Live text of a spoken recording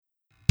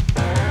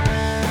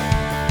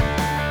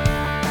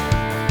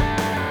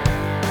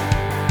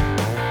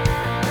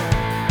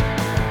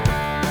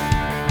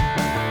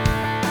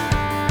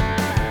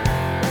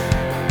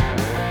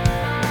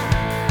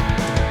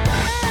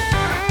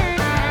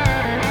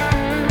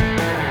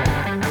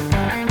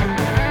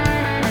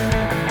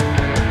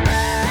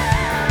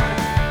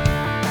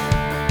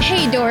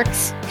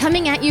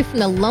Coming at you from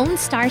the Lone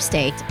Star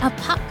State, a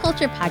pop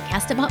culture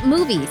podcast about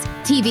movies,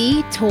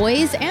 TV,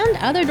 toys, and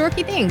other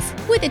dorky things,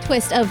 with a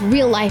twist of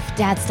real-life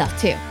dad stuff,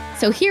 too.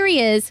 So here he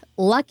is,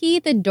 Lucky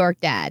the Dork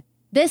Dad.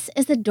 This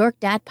is the Dork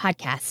Dad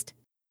Podcast.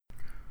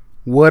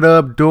 What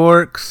up,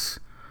 dorks?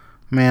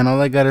 Man,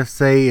 all I gotta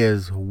say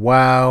is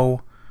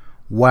wow,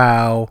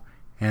 wow,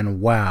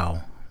 and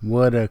wow.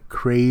 What a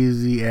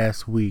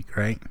crazy-ass week,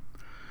 right?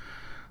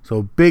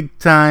 So big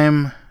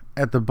time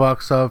at the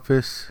box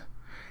office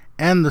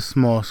and the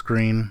small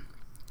screen.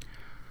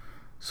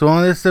 So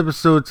on this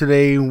episode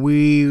today,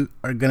 we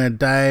are going to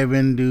dive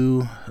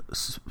into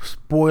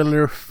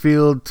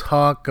spoiler-filled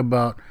talk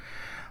about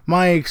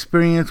my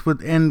experience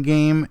with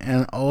Endgame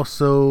and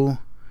also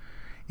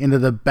into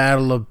the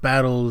battle of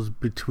battles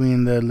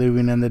between the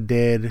living and the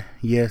dead.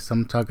 Yes,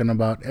 I'm talking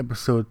about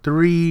episode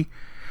 3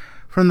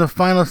 from the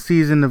final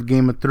season of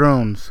Game of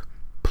Thrones.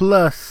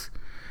 Plus,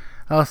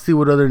 I'll see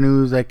what other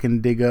news I can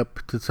dig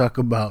up to talk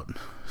about.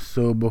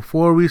 So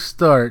before we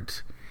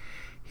start,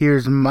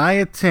 here's my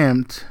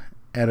attempt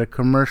at a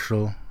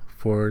commercial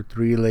for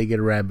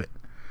Three-Legged Rabbit.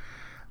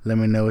 Let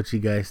me know what you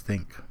guys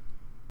think.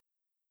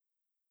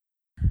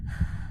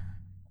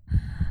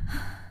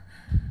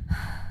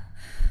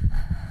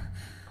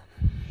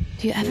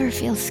 Do you ever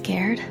feel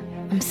scared?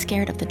 I'm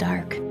scared of the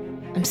dark.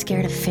 I'm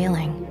scared of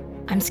failing.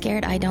 I'm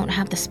scared I don't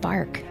have the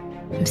spark.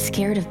 I'm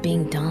scared of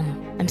being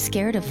dumb. I'm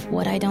scared of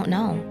what I don't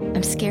know.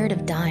 I'm scared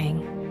of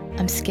dying.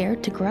 I'm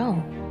scared to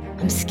grow.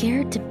 I'm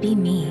scared to be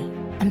me.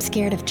 I'm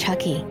scared of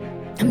Chucky.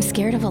 I'm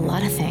scared of a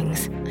lot of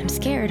things. I'm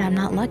scared I'm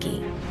not lucky.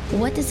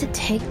 What does it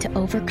take to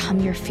overcome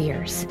your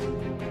fears?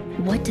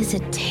 What does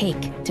it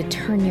take to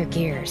turn your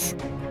gears?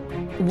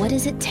 What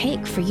does it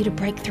take for you to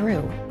break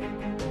through?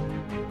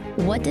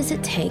 What does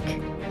it take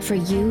for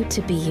you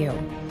to be you?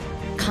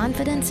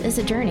 Confidence is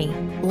a journey.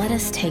 Let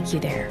us take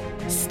you there.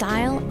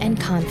 Style and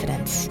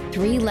confidence.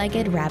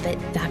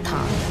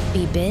 threeleggеdrabbit.com.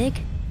 Be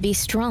big, be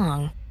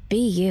strong, be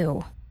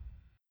you.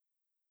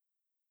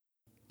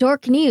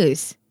 Dork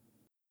News.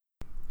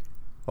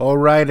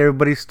 Alright,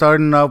 everybody,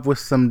 starting off with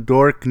some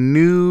dork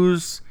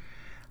news.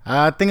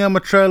 I think I'm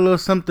going to try a little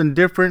something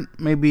different.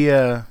 Maybe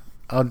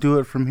I'll do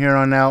it from here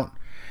on out.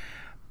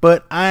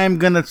 But I'm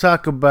going to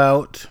talk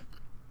about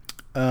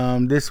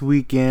this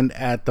weekend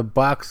at the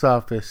box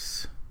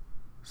office.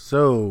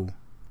 So,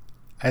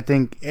 I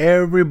think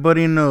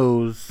everybody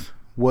knows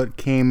what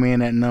came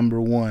in at number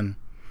 1.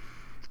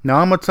 Now,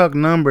 I'm going to talk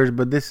numbers,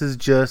 but this is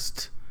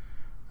just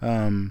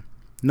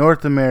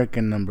North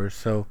American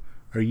numbers, or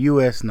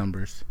U.S.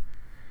 numbers.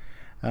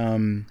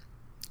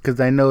 Because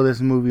I know this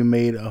movie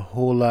made a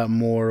whole lot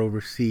more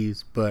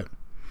overseas, but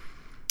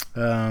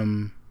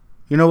you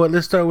know what?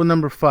 Let's start with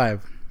number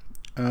 5.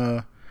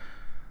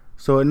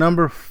 So at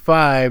number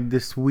 5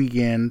 this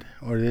weekend,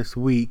 or this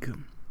week,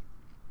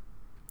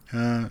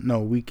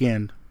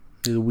 weekend.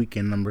 These are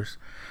weekend numbers.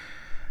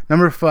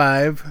 Number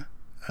 5,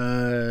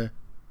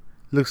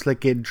 looks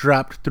like it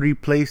dropped 3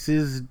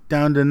 places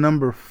down to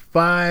number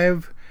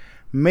 5,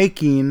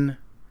 making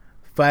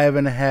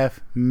 $5.5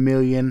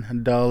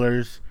 million,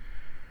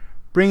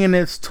 bringing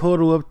its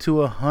total up to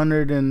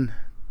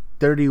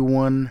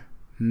 $131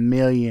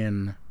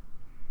 million.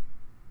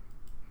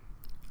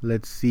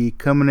 Let's see,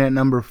 coming at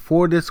number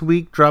 4 this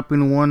week,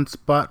 dropping 1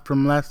 spot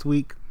from last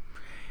week,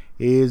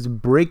 is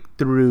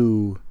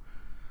Breakthrough,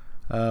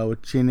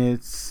 which in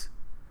its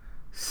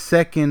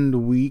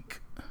second week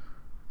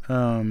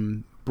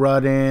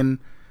brought in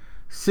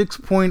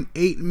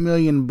 $6.8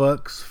 million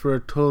for a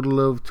total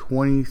of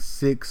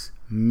 $26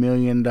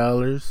 million.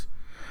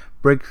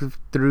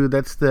 Breakthrough,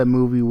 that's that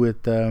movie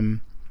with that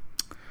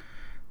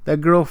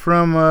girl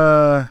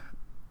from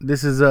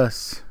This Is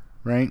Us,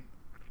 right?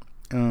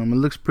 It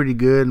looks pretty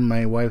good.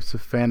 My wife's a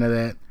fan of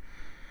that.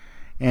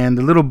 And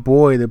the little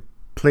boy that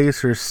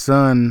plays her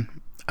son,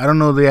 I don't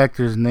know the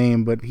actor's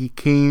name, but he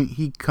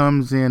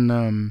comes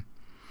in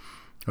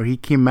or he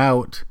came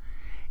out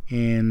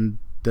in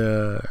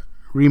the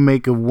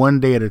remake of One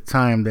Day at a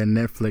Time, that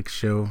Netflix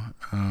show.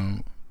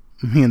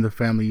 Me and the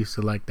family used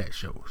to like that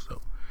show,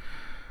 so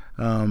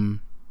I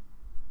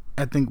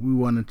think we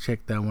want to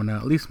check that one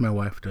out. At least my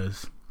wife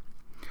does.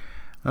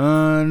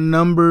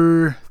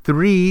 Number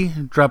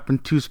 3, dropping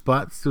 2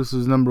 spots. This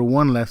was number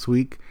 1 last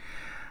week.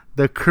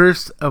 The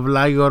Curse of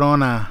La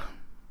Llorona,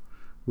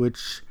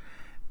 which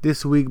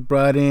this week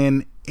brought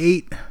in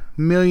 $8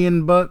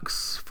 million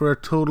for a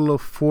total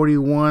of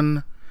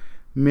 $41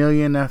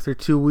 million after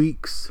 2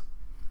 weeks.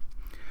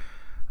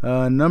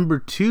 Number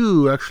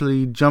 2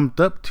 actually jumped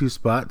up 2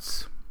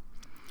 spots.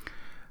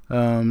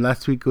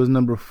 Last week it was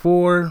number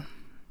 4,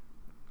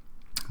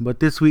 but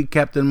this week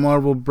Captain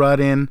Marvel brought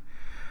in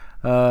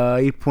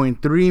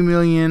 $8.3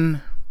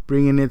 million,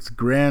 bringing its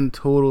grand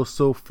total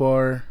so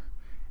far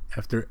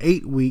after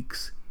 8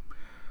 weeks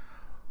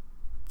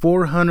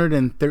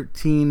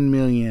 $413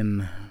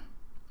 million.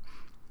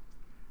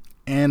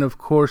 And of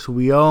course,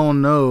 we all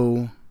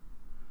know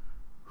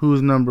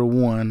who's number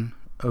 1,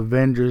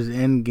 Avengers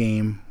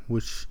Endgame,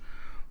 which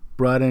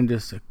brought in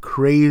just a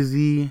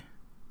crazy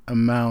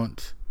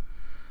amount.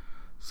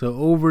 So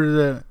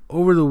over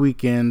the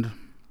weekend,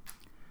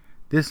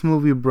 this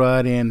movie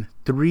brought in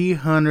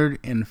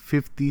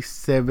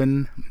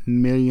 $357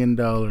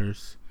 million.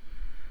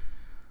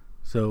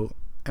 So,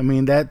 I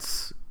mean,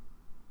 that's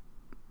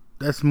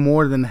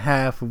more than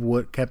half of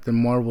what Captain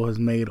Marvel has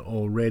made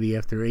already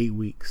after 8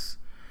 weeks.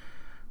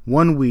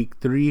 1 week,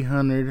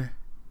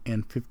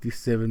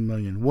 357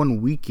 million.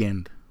 1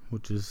 weekend,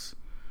 which is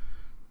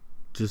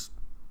just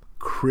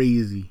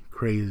crazy.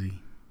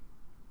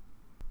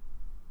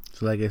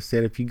 So like I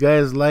said, if you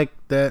guys like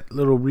that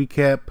little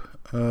recap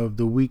of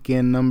the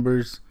weekend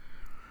numbers,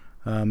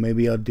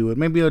 maybe I'll do it.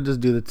 Maybe I'll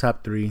just do the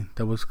top 3.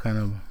 That was kind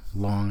of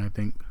long, I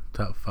think.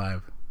 Top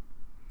 5.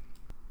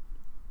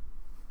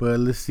 But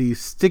let's see.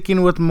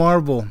 Sticking with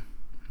Marvel,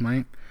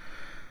 right?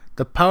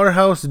 The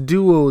powerhouse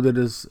duo that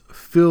is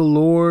Phil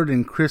Lord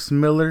and Chris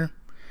Miller,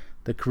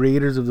 the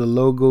creators of the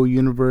Logo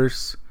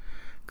universe,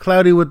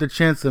 Cloudy with a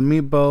Chance of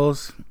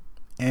Meatballs,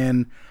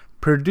 and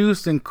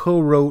produced and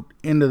co-wrote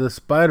Into the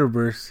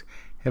Spider-Verse,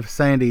 have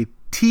signed a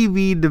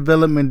TV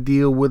development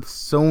deal with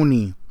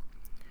Sony.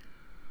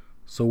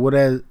 So what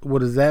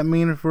does that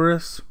mean for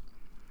us?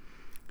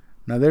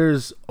 Now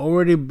there's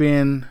already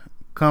been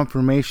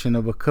confirmation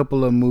of a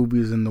couple of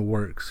movies in the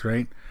works,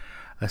 right?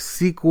 A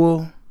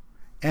sequel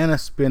and a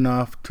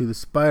spin-off to the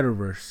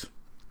Spider-Verse.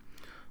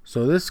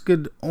 So this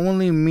could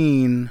only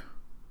mean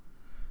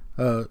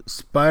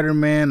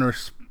Spider-Man or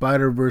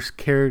Spider-Verse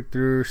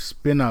character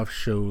spin-off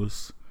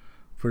shows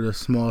for the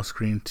small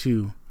screen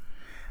too.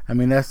 I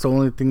mean, that's the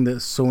only thing that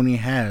Sony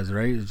has,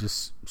 right? It's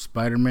just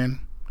Spider-Man.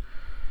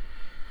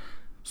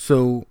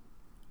 So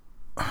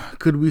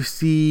could we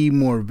see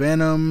more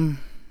Venom,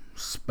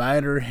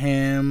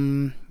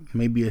 Spider-Ham,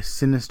 maybe a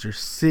Sinister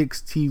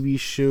Six TV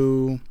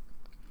show?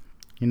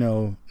 You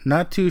know,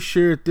 not too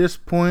sure at this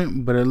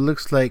point, but it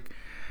looks like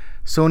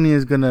Sony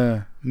is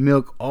gonna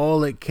milk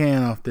all it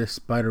can off this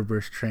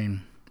Spider-Verse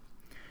train.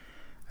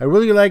 I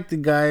really like the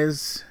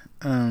guys,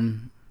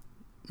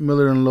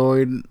 Miller and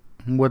Lloyd,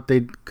 what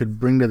they could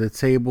bring to the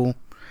table.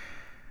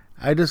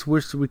 I just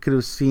wish we could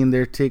have seen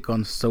their take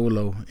on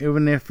Solo,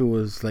 even if it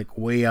was like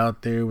way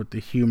out there with the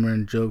humor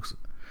and jokes.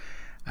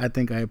 I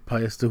think I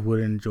probably still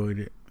would have enjoyed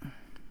it.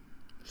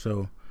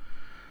 So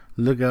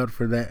look out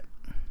for that.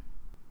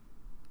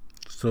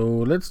 So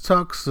let's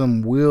talk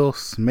some Will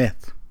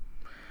Smith.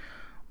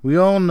 We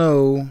all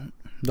know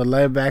the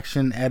live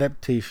action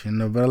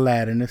adaptation of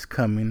Aladdin is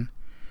coming,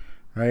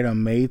 right,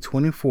 on May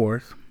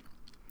 24th.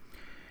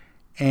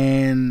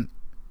 And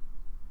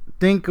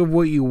think of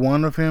what you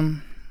want of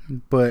him,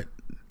 but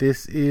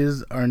this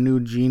is our new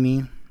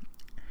genie.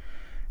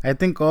 I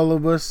think all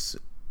of us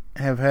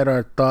have had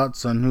our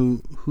thoughts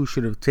on who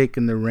should have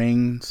taken the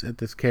reins at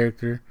this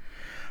character.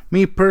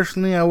 Me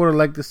personally, I would have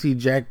liked to see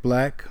Jack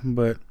Black,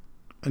 but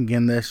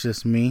again, that's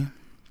just me.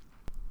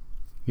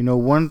 You know,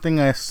 one thing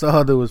I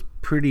saw that was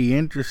pretty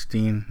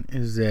interesting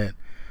is that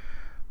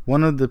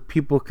one of the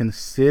people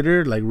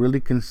considered, like really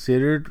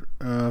considered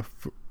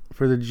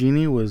for the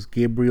genie was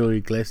Gabriel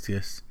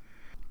Iglesias.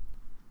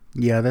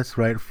 Yeah, that's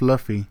right,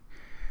 Fluffy.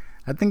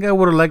 I think I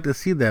would have liked to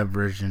see that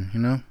version, you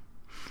know.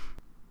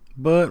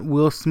 But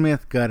Will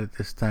Smith got it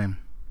this time.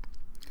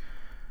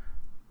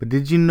 But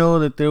did you know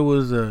that there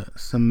was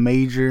some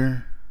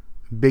major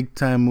big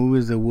time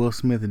movies that Will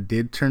Smith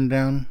did turn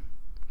down?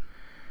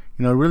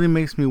 You know, it really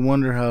makes me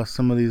wonder how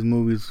some of these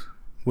movies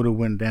would have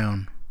went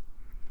down.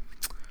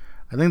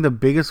 I think the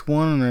biggest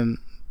one, and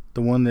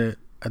the one that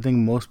I think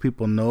most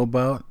people know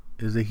about,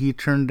 is that he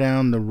turned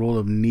down the role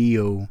of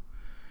Neo,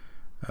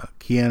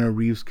 Keanu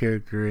Reeves'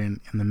 character in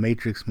the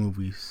Matrix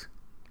movies.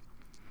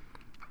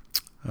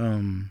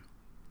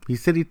 He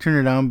said he turned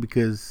it down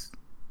because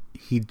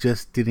he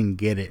just didn't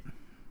get it.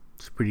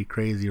 It's pretty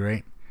crazy,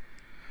 right?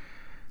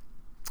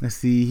 Let's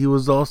see, he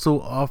was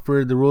also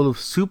offered the role of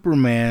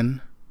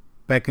Superman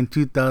back in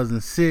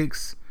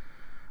 2006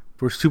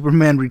 for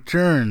Superman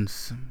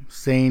Returns,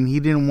 saying he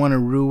didn't want to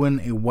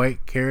ruin a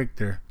white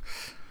character.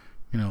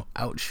 You know,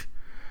 ouch.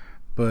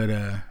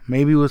 But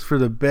maybe it was for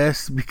the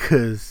best,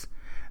 because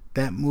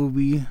that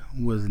movie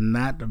was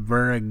not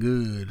very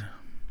good.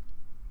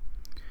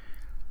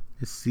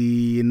 Let's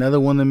see, another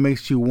one that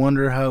makes you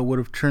wonder how it would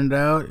have turned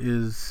out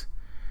is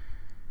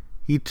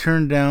he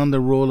turned down the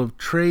role of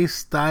Trey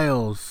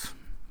Styles,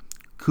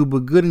 Cuba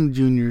Gooding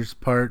Jr.'s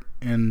part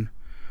in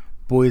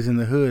Boys in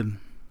the Hood.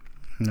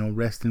 You know,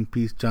 rest in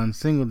peace, John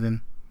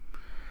Singleton.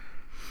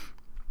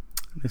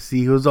 Let's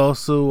see, he was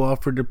also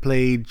offered to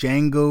play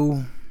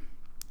Django,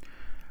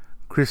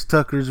 Chris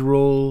Tucker's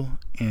role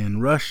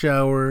in Rush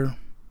Hour,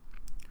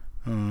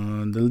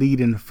 the lead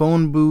in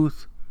Phone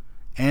Booth,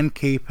 and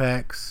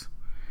K-Pax.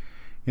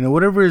 You know,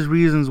 whatever his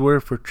reasons were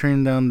for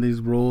turning down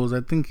these roles,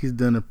 I think he's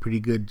done a pretty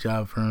good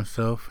job for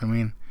himself. I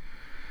mean,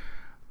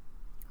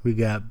 we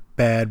got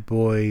Bad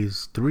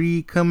Boys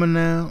 3 coming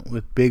out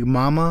with Big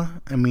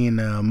Mama.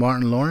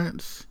 Martin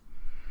Lawrence.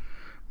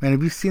 Man,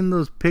 have you seen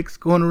those pics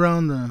going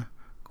around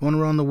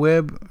the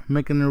web,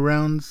 making the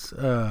rounds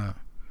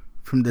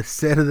from the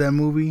set of that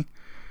movie?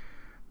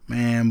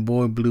 Man,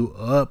 boy blew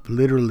up,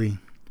 literally.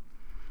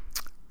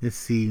 Let's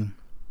see.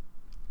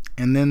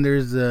 And then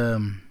there's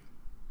the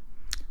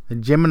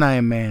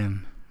Gemini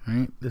Man,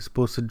 right? They're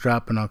supposed to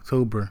drop in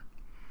October.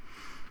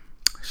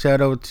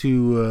 Shout out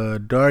to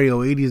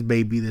Dario 80s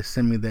Baby that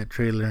sent me that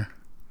trailer.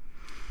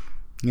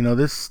 You know,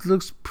 this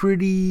looks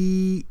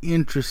pretty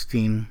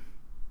interesting.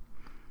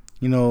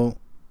 You know,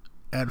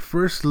 at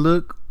first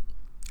look,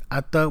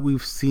 I thought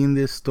we've seen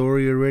this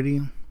story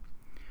already.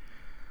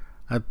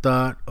 I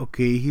thought,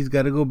 okay, he's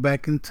got to go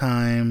back in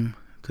time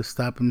to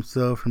stop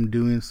himself from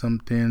doing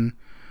something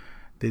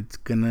that's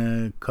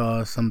gonna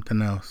cause something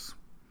else.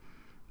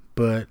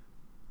 But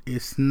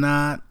it's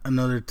not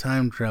another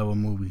time travel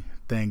movie,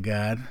 thank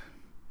God.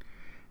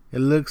 It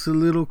looks a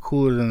little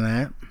cooler than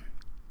that.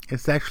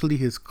 It's actually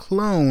his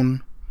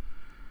clone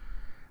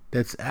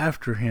that's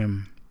after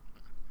him.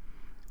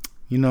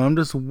 You know, I'm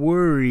just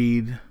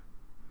worried,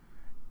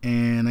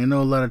 and I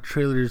know a lot of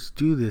trailers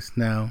do this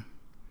now,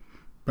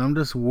 but I'm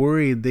just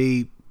worried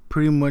they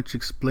pretty much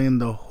explained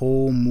the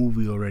whole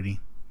movie already.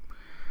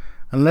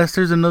 Unless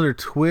there's another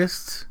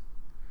twist,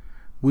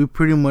 we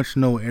pretty much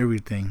know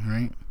everything,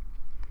 right?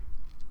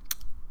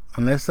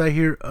 Unless I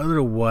hear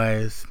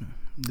otherwise,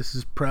 this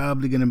is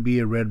probably going to be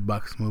a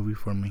Redbox movie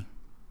for me.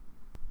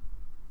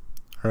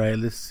 Alright,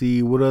 let's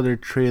see what other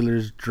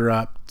trailers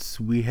dropped.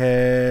 We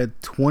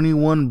had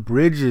 21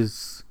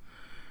 Bridges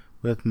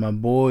with my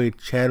boy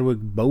Chadwick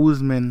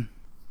Boseman.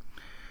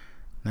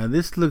 Now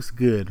this looks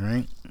good,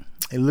 right?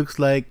 It looks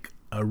like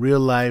a real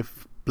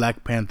life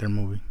Black Panther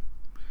movie.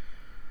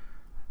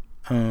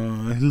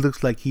 It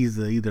looks like he's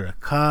either a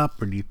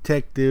cop or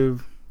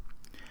detective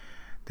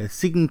that's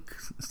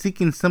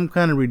seeking some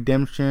kind of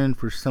redemption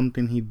for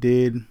something he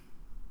did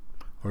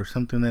or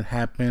something that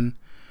happened.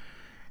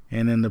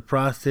 And in the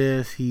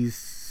process,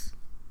 he's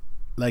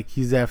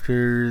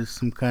after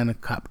some kind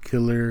of cop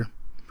killer.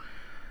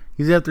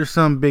 He's after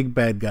some big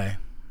bad guy.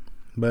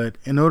 But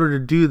in order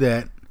to do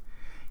that,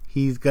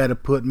 he's got to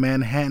put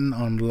Manhattan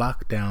on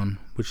lockdown,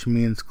 which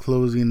means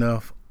closing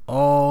off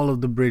all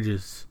of the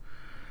bridges.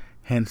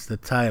 Hence the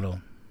title.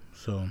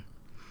 So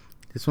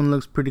this one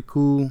looks pretty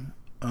cool.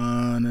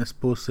 And it's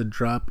supposed to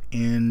drop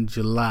in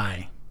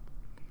July.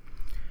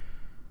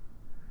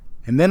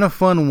 And then a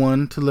fun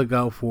one to look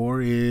out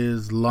for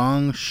is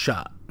Long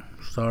Shot,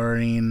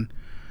 starring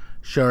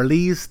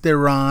Charlize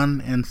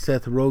Theron and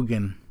Seth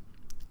Rogen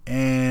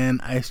and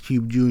Ice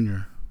Cube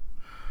Jr.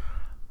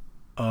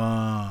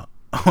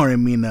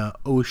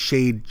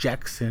 O'Shea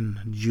Jackson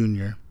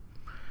Jr.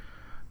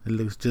 It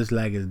looks just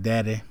like his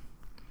daddy.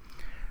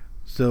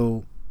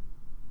 So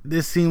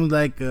this seems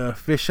like a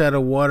fish out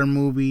of water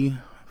movie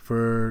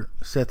for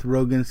Seth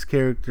Rogen's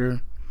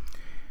character.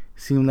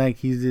 Seemed like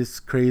he's this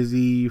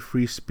crazy,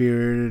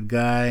 free-spirited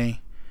guy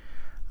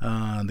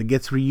that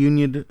gets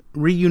reunited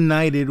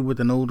with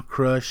an old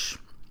crush,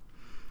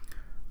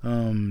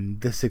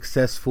 the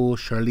successful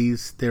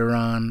Charlize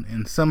Theron,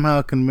 and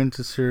somehow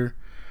convinces her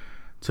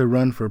to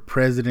run for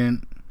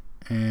president.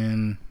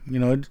 And you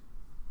know,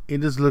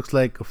 it just looks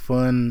like a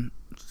fun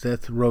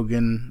Seth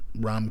Rogen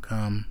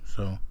rom-com.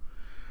 So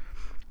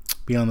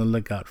be on the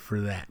lookout for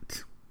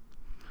that.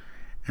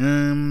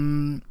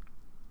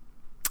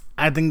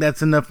 I think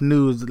that's enough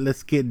news.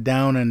 Let's get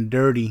down and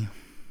dirty.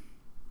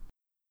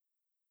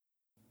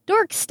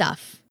 Dork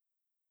stuff.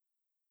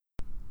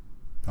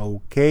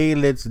 Okay,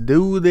 let's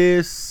do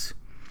this.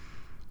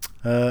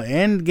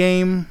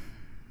 Endgame.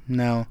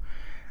 Now,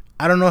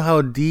 I don't know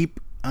how deep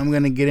I'm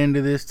going to get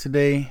into this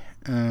today.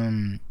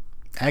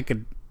 I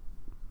could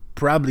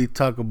probably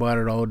talk about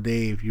it all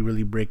day if you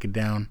really break it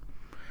down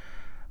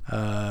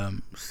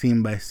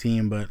scene by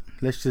scene, but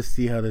let's just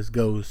see how this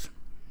goes.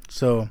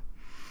 So,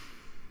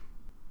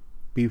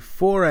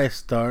 before I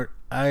start,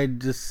 I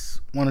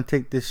just want to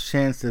take this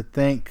chance to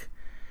thank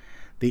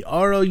the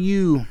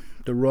RLU,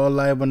 the Raw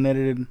Live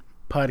Unedited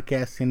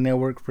Podcasting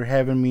Network, for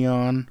having me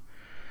on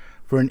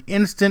for an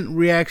instant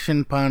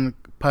reaction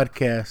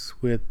podcast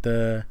with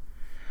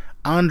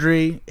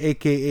Andre,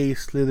 aka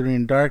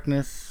Slithering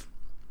Darkness,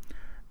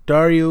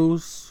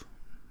 Dario's,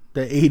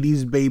 the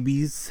 80s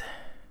Babies,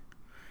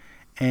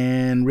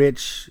 and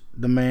Rich,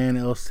 the man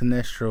El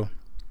Sinestro.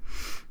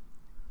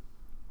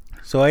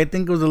 So I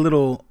think it was a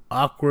little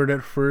awkward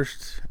at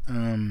first.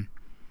 We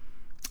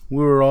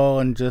were all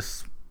in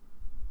just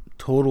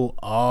total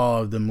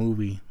awe of the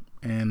movie,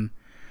 and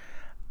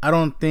I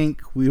don't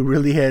think we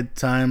really had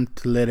time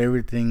to let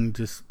everything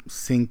just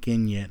sink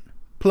in yet.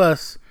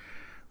 Plus,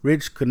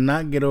 Rich could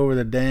not get over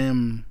the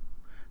damn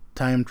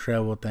time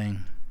travel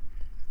thing,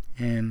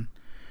 and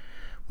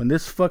when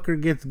this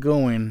fucker gets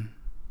going,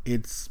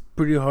 it's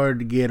pretty hard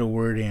to get a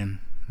word in.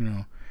 You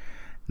know,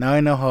 now I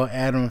know how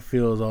Adam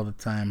feels all the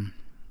time.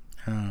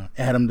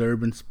 Adam the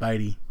Urban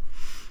Spidey.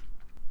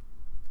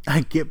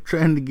 I kept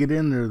trying to get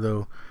in there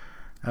though.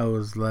 I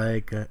was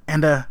like,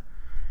 but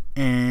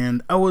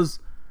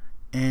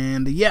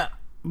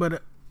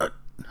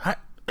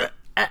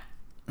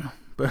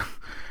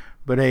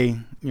hey,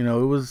 you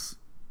know, it was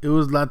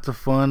lots of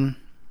fun.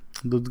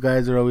 Those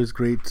guys are always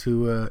great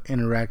to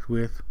interact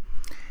with,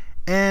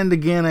 and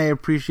again, I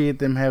appreciate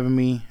them having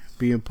me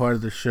be a part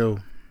of the show.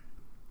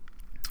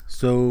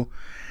 So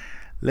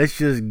let's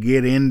just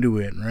get into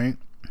it, right?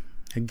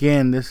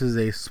 Again, this is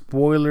a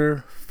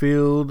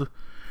spoiler-filled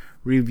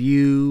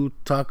review,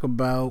 talk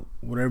about,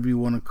 whatever you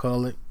want to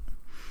call it.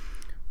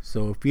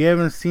 So if you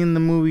haven't seen the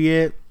movie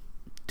yet,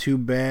 too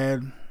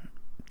bad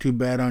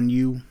on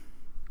you.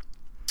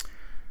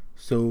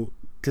 So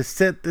to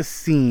set the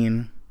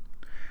scene,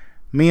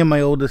 me and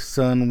my oldest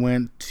son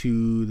went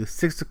to the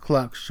 6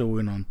 o'clock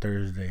showing on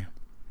Thursday.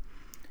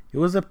 It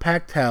was a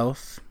packed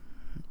house.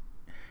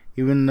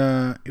 Even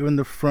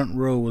the front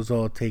row was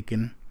all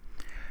taken.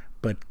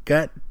 But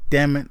god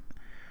damn it,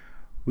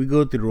 we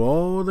go through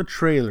all the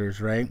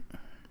trailers, right?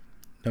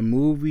 The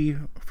movie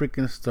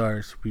freaking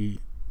starts. We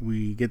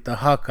get the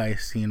Hawkeye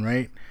scene,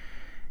 right?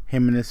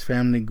 Him and his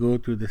family go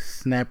through the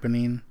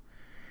snapping,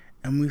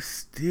 and we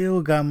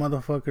still got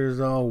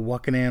motherfuckers all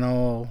walking in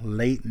all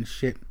late and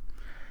shit.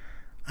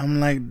 I'm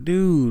like,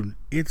 dude,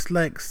 it's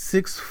like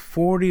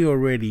 6:40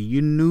 already.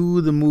 You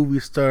knew the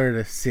movie started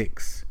at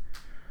 6,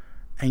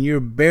 and you're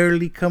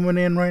barely coming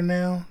in right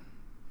now?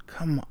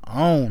 Come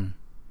on.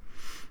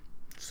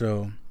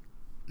 So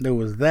there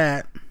was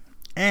that,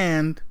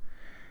 and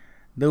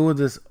there was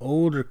this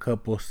older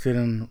couple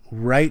sitting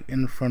right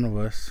in front of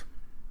us,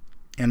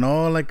 and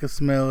all I could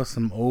smell is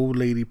some old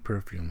lady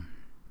perfume.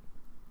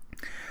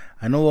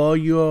 I know all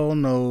you all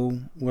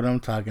know what I'm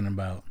talking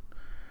about.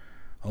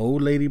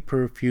 Old lady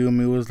perfume.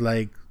 It was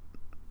like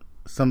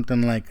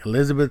something like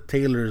Elizabeth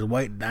Taylor's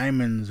White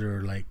Diamonds,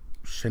 or like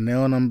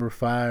Chanel No.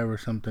 5 or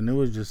something. It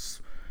was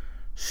just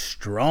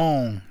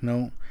strong.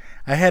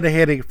 I had a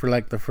headache for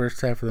like the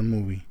first half of the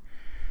movie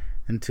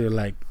until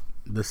like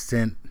the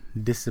scent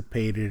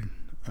dissipated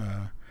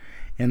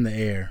in the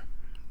air.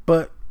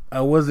 But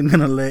I wasn't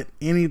gonna let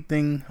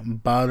anything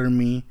bother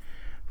me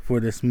for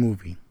this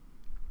movie.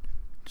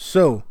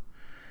 So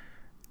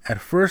at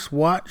first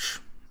watch,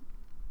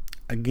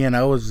 again,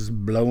 I was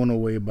just blown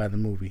away by the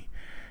movie.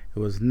 It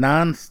was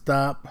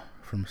non-stop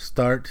from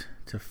start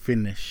to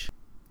finish.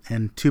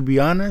 And to be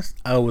honest,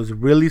 I was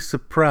really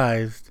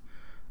surprised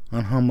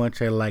on how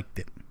much I liked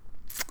it.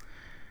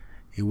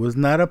 It was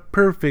not a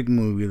perfect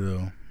movie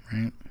though,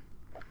 right?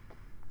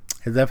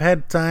 As I've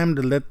had time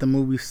to let the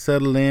movie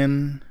settle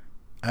in,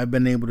 I've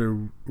been able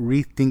to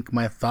rethink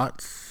my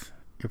thoughts,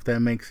 if that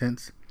makes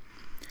sense.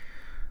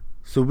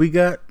 So we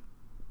got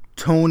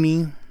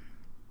Tony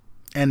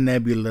and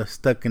Nebula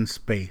stuck in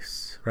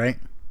space, right?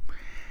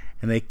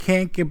 And they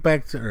can't get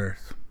back to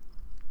Earth.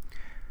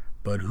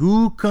 But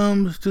who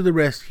comes to the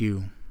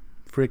rescue?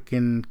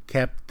 Freaking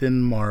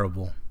Captain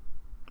Marvel.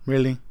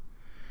 Really?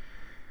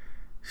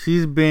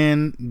 She's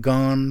been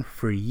gone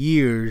for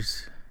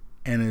years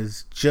and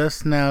is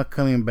just now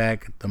coming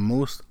back at the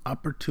most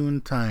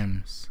opportune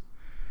times.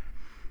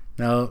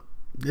 Now,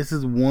 this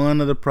is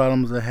one of the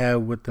problems I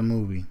have with the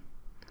movie.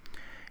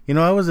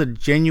 I was a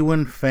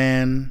genuine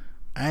fan.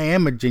 I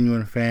am a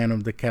genuine fan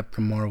of the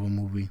Captain Marvel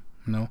movie.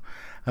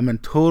 I'm in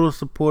total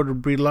support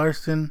of Brie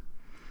Larson.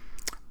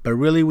 But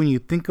really, when you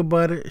think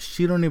about it,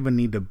 she don't even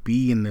need to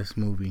be in this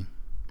movie.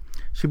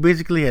 She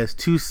basically has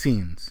 2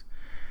 scenes.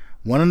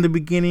 One in the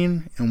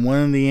beginning and one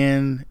in the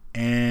end.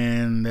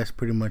 And that's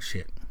pretty much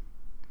it.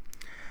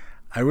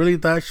 I really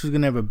thought she was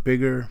going to have a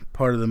bigger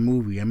part of the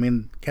movie. I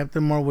mean,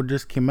 Captain Marvel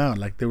just came out.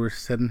 Like they were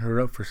setting her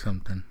up for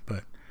something.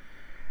 But,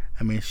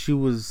 I mean, she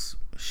was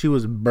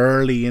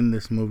barely in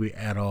this movie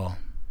at all.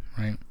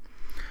 Right?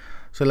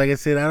 So, like I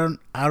said,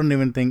 I don't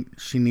even think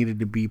she needed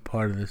to be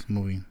part of this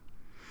movie.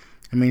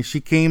 I mean,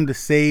 she came to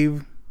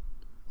save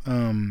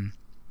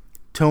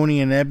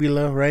Tony and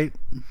Nebula, right?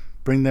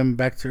 Bring them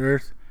back to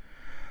Earth.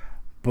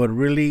 But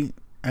really,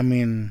 I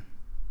mean,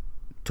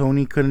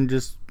 Tony couldn't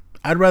just...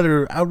 I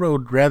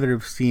would rather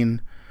have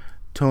seen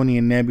Tony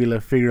and Nebula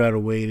figure out a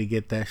way to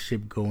get that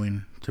ship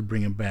going to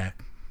bring it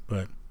back.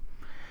 But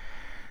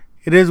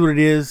it is what it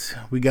is.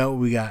 We got what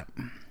we got.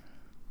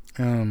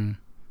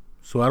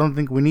 So I don't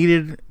think we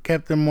needed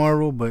Captain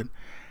Marvel, but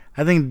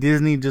I think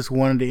Disney just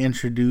wanted to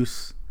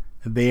introduce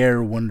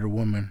their Wonder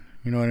Woman.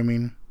 You know what I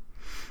mean?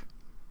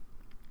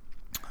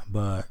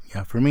 But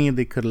yeah, for me,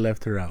 they could have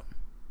left her out.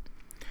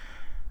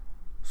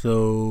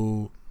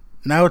 So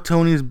now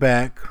Tony's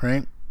back,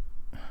 right?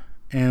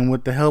 And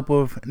with the help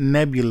of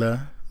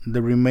Nebula,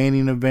 the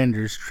remaining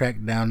Avengers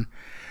track down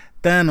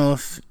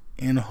Thanos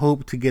in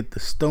hope to get the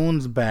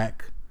stones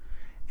back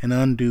and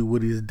undo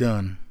what he's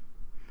done.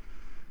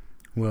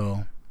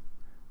 Well,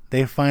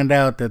 they find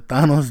out that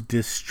Thanos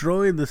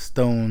destroyed the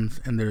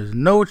stones and there's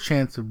no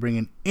chance of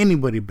bringing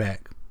anybody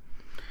back.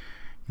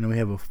 We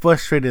have a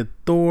frustrated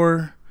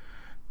Thor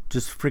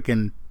just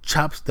freaking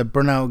chops the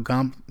burnout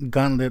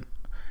gauntlet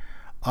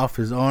off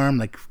his arm,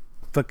 like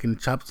fucking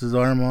chops his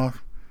arm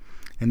off.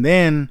 And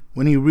then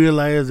when he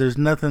realizes there's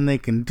nothing they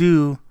can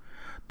do,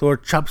 Thor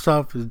chops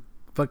off his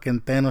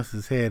fucking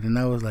Thanos' head. And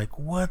I was like,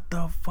 what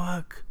the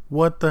fuck?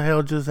 What the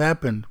hell just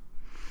happened?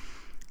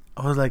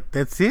 I was like,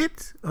 that's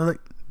it? I was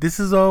like, this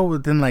is all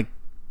within like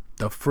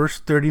the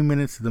first 30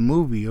 minutes of the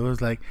movie. I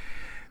was like,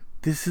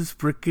 this is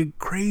freaking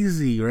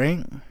crazy,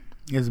 right?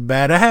 It's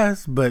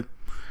badass, but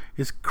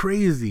it's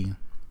crazy.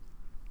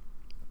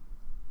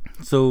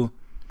 So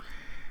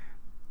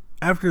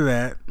after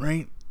that,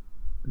 right,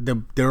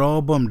 they're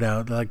all bummed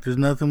out. Like, there's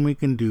nothing we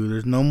can do.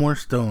 There's no more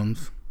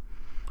stones.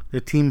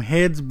 The team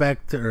heads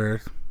back to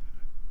Earth.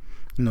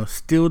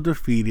 Still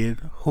defeated,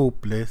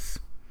 hopeless.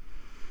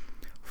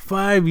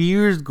 5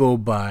 years go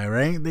by,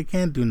 right? They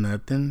can't do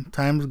nothing.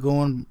 Time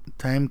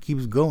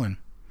keeps going.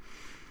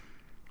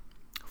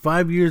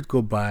 5 years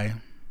go by,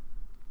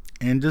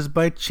 and just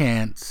by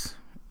chance,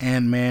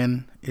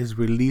 Ant-Man is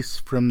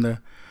released from the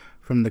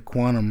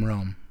quantum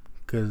realm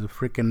because the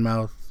freaking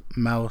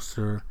mouse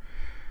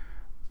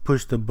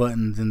pushed the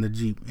buttons in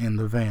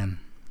the van.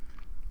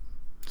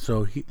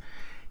 So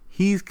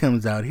he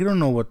comes out. He don't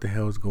know what the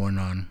hell is going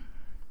on.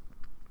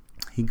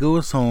 He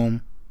goes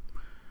home.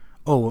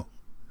 Oh,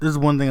 this is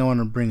one thing I want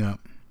to bring up.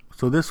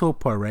 So this whole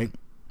part, right?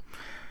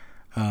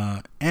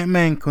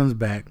 Ant-Man comes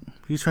back.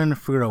 He's trying to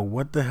figure out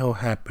what the hell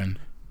happened.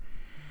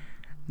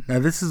 Now,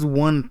 this is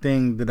one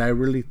thing that I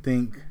really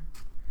think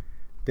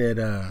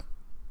that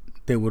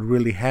would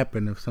really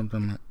happen if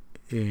something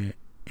in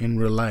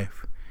real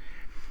life.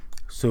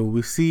 So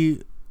we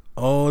see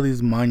all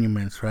these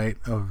monuments, right,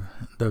 of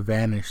the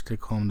Vanished. They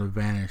call them the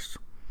Vanished.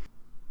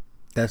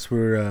 That's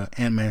where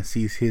Ant-Man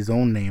sees his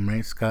own name,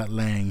 right? Scott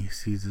Lang. He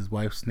sees his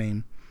wife's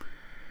name.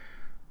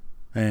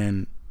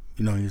 And,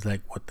 he's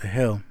like, what the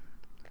hell?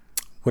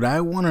 What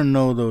I want to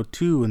know, though,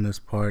 too, in this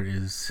part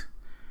is,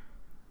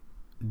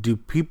 do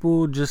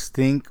people just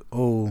think,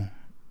 oh,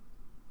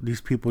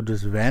 these people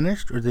just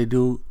vanished? Or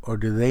do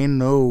they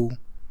know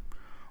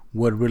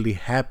what really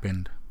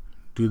happened?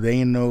 Do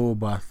they know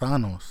about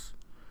Thanos?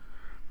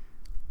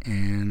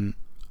 And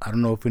I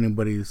don't know if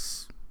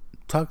anybody's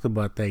talked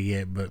about that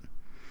yet, but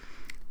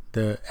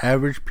the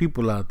average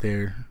people out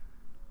there,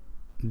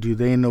 do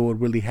they know what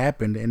really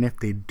happened? And if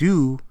they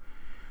do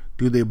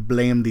they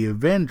blame the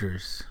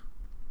Avengers?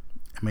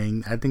 I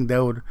mean, I think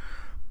that would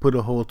put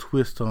a whole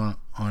twist on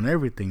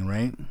everything,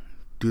 right?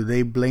 Do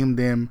they blame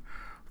them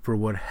for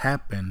what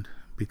happened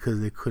because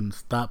they couldn't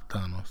stop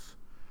Thanos?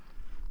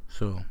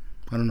 So,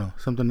 I don't know.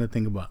 Something to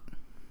think about.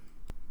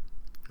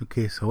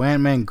 Okay, so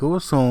Ant-Man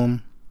goes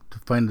home to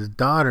find his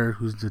daughter,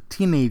 who's a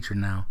teenager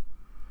now.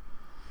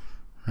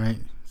 Right?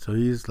 So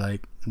he's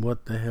like,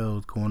 what the hell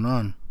is going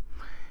on?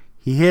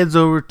 He heads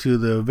over to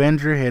the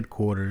Avenger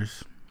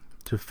headquarters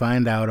to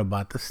find out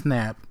about the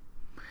snap.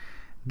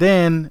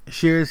 Then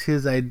shares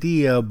his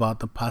idea about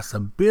the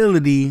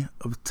possibility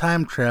of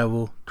time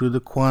travel through the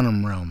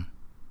quantum realm.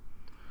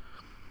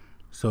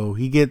 So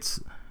he gets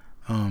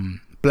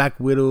Black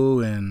Widow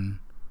and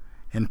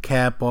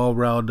Cap all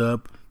riled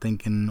up,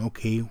 thinking,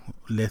 okay,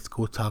 let's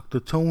go talk to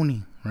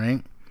Tony,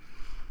 right?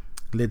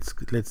 Let's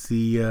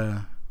see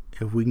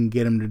if we can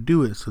get him to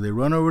do it. So they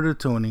run over to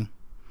Tony,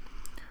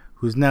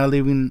 who's now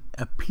living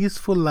a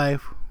peaceful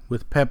life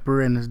with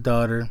Pepper and his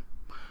daughter,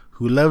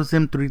 who loves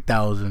him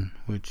 3,000,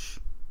 which,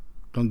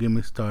 don't get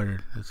me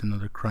started, that's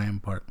another crying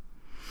part.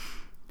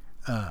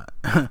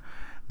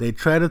 They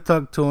try to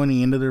talk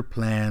Tony into their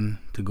plan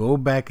to go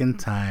back in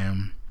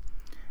time,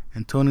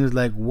 and Tony's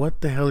like,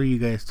 what the hell are you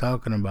guys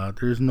talking about?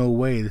 There's no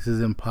way, this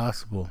is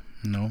impossible.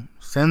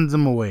 Sends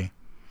him away.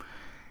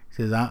 He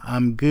says,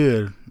 I'm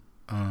good.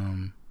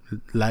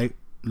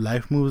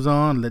 Life moves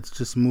on, let's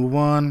just move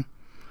on.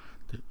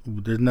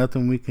 There's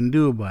nothing we can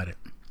do about it.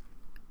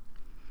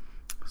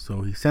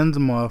 So he sends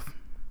him off.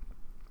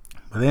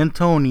 But then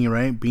Tony,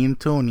 right, being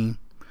Tony,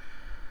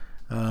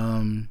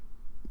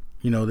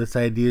 this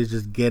idea is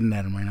just getting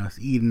at him right now. It's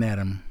eating at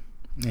him.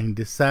 And he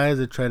decides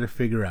to try to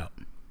figure out.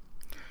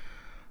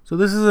 So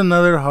this is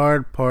another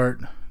hard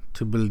part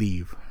to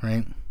believe,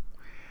 right?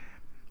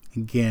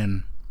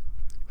 Again,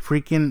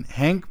 freaking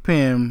Hank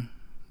Pym,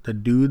 the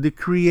dude that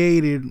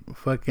created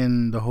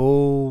fucking the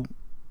whole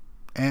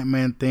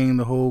Ant-Man thing,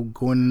 the whole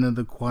going into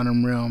the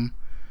quantum realm,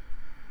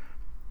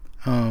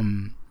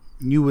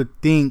 you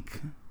would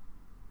think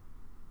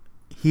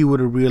he would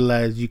have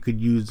realized you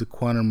could use the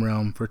quantum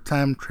realm for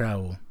time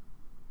travel.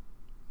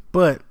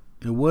 But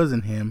it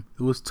wasn't him,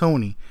 it was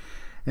Tony.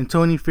 And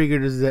Tony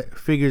figures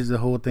the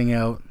whole thing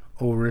out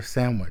over a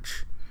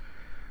sandwich.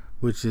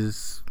 Which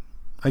is,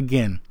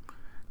 again,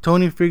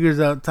 Tony figures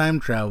out time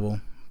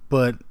travel,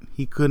 but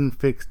he couldn't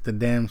fix the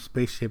damn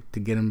spaceship to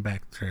get him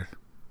back to Earth.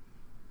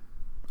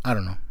 I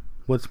don't know.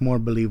 What's more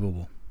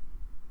believable?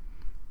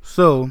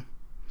 So,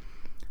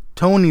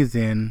 Tony's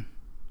in.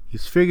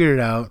 He's figured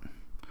it out.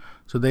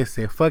 So they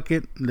say, fuck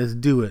it, let's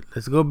do it.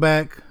 Let's go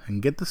back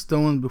and get the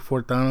stones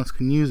before Thanos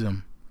can use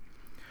them.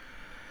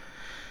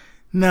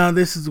 Now,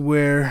 this is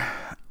where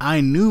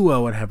I knew I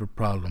would have a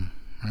problem,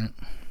 right?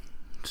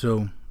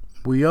 So,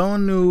 we all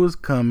knew it was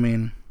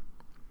coming.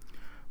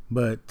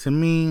 But to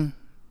me,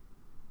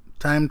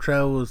 time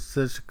travel is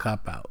such a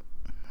cop-out,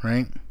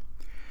 right?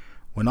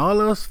 When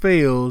all else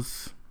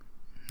fails,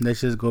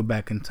 let's just go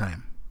back in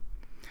time.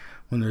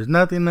 When there's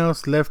nothing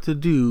else left to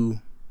do,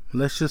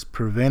 let's just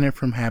prevent it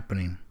from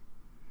happening.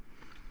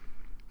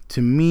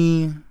 To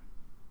me,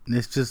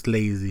 it's just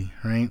lazy,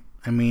 right?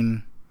 I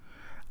mean,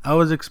 I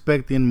was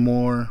expecting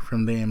more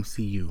from the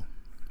MCU.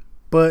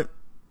 But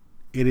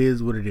it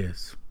is what it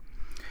is.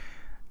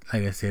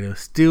 Like I said, it was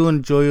still an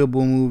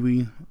enjoyable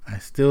movie. I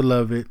still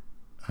love it.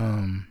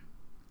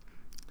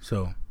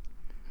 So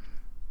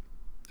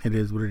it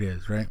is what it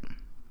is, right?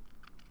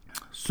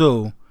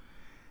 So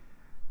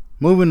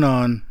moving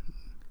on,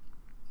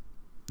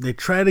 they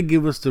try to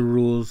give us the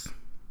rules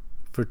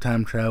for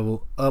time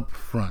travel up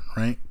front,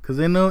 right? Because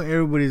they know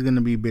everybody's going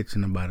to be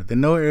bitching about it. They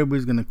know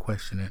everybody's going to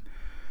question it,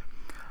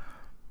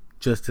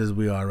 just as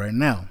we are right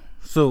now.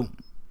 So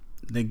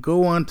they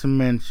go on to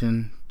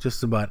mention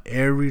just about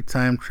every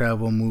time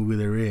travel movie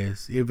there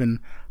is, even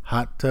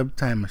Hot Tub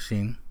Time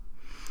Machine.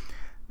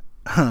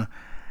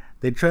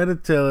 They try to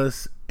tell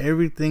us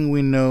everything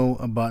we know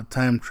about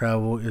time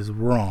travel is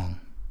wrong,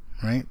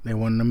 right? They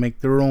want to make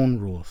their own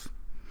rules.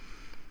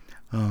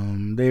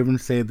 They even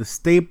say the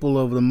staple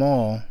of them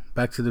all,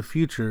 Back to the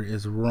Future,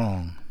 is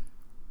wrong.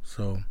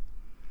 So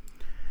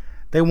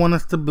they want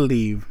us to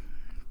believe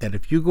that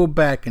if you go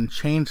back and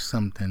change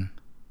something,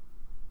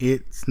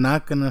 it's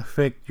not going to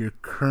affect your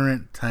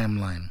current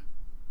timeline.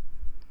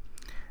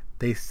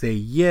 They say,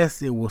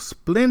 yes, it will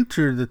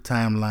splinter the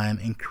timeline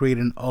and create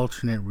an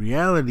alternate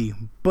reality,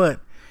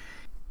 but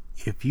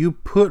if you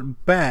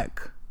put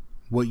back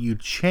what you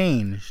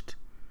changed,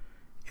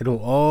 it'll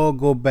all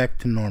go back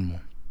to normal.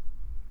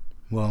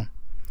 Well,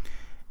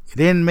 it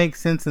didn't make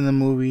sense in the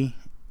movie,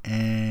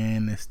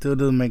 and it still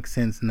doesn't make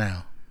sense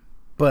now.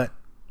 But,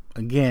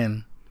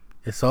 again,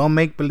 it's all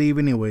make-believe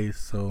anyways,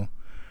 so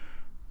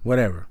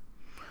whatever.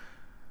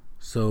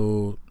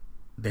 So,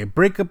 they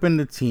break up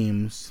into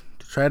teams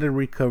to try to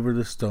recover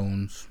the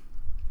stones.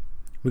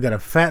 We got a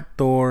Fat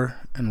Thor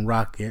and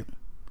Rocket,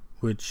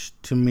 which,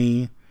 to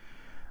me,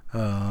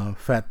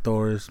 Fat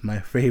Thor is my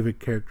favorite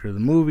character of the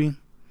movie.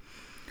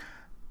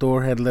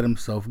 Thor had let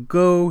himself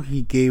go.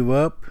 He gave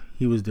up.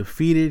 He was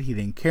defeated. He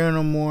didn't care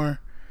no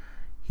more.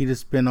 He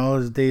just spent all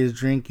his days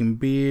drinking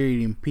beer,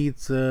 eating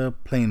pizza,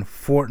 playing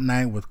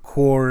Fortnite with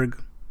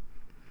Korg.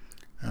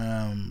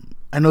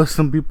 I know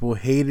some people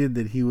hated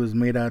that he was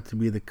made out to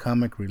be the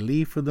comic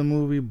relief of the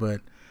movie,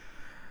 but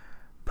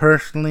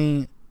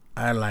personally,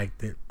 I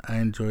liked it. I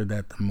enjoyed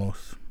that the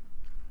most.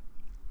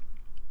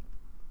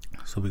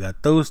 So we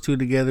got those two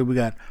together. We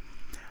got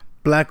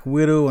Black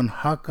Widow and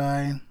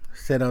Hawkeye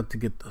set out to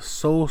get the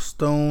Soul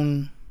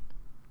Stone.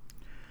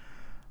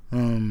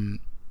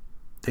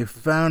 They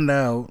found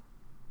out,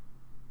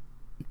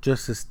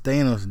 just as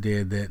Thanos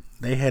did, that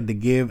they had to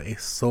give a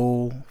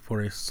soul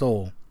for a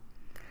soul.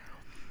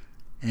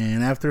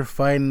 And after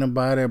fighting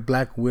about it,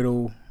 Black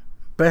Widow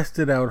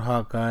bested out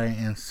Hawkeye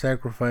and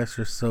sacrificed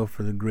herself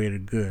for the greater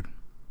good.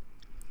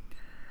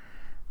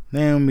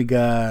 Then we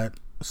got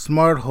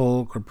Smart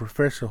Hulk, or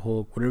Professor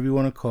Hulk, whatever you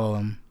want to call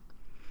him,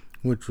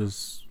 which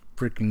was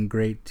freaking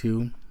great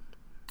too.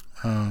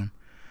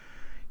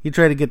 He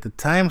tried to get the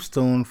time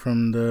stone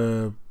from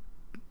the,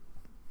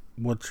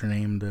 what's her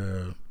name,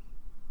 the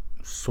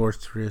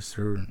sorceress,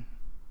 or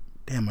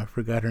damn, I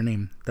forgot her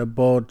name, the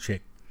bald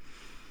chick.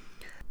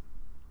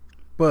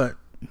 But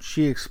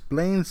she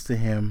explains to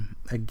him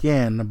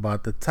again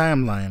about the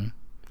timeline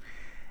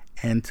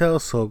and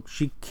tells Hulk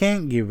she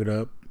can't give it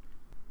up.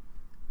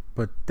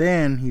 But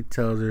then he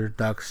tells her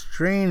Doc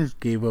Strange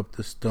gave up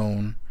the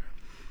stone,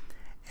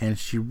 and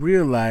she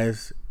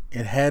realized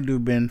it had to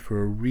have been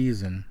for a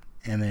reason,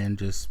 and then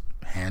just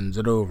hands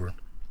it over.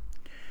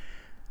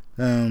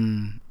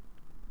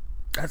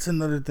 That's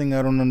another thing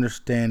I don't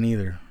understand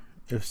either,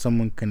 if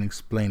someone can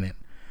explain it.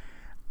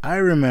 I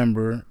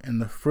remember in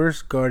the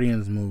first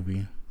Guardians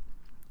movie,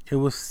 it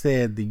was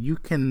said that you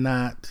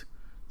cannot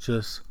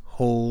just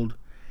hold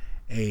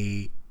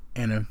an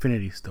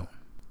Infinity Stone.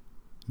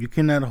 You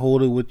cannot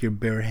hold it with your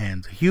bare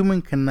hands. A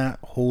human cannot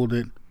hold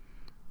it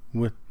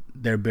with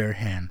their bare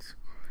hands.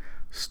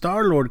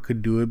 Star-Lord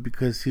could do it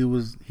because he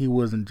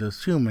wasn't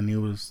just human. He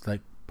was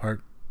like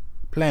part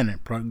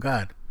planet, part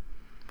God.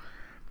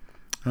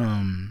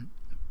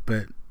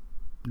 But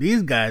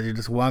these guys are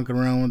just walking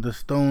around with the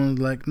stones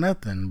like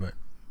nothing. But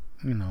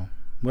you know,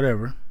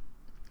 whatever.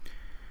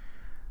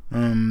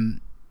 Then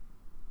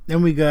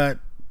we got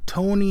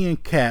Tony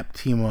and Cap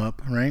team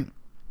up, right?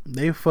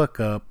 They fuck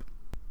up.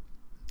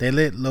 They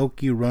let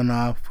Loki run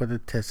off with the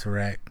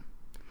Tesseract.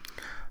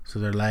 So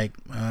they're like,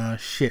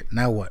 shit,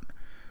 now what?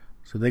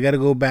 So they got to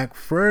go back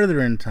further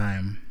in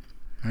time,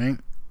 right?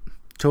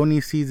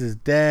 Tony sees his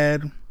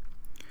dad.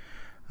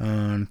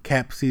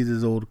 Cap sees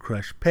his old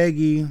crush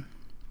Peggy.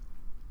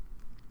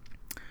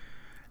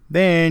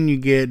 Then you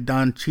get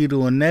Don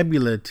Cheadle and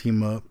Nebula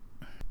team up.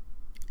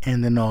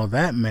 And then all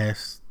that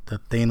mess, the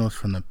Thanos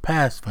from the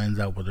past finds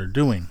out what they're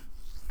doing.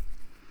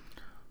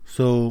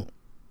 So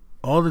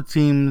all the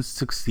teams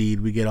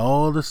succeed. We get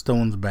all the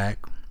stones back.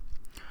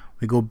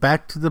 We go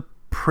back to the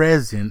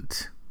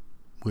present,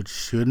 which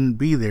shouldn't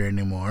be there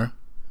anymore,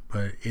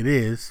 but it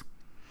is.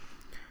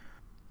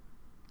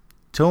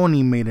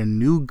 Tony made a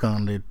new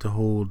gauntlet to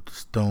hold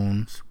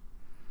stones,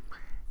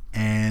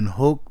 and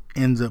Hulk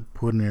ends up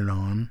putting it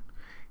on.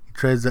 He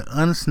tries to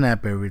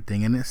unsnap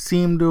everything, and it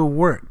seemed to have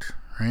worked,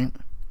 right?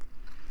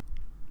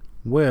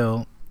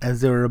 Well,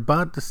 as they were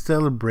about to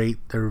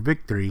celebrate their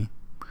victory,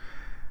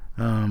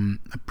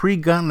 a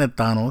pre-gauntlet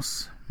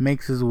Thanos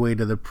makes his way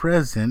to the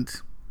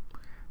present,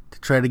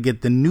 to try to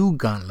get the new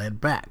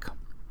gauntlet back.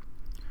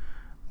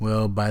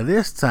 Well, by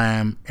this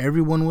time,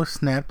 everyone was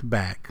snapped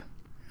back,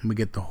 and we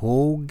get the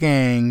whole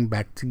gang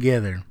back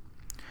together,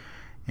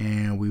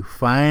 and we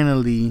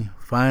finally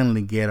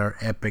get our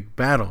epic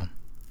battle.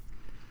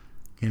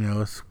 You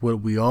know, it's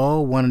what we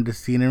all wanted to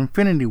see in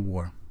Infinity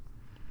War.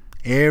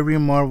 Every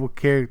Marvel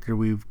character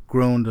we've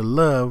grown to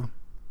love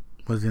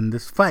was in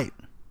this fight,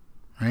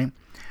 right?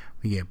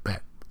 We get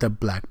back the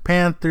Black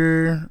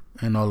Panther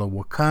and all of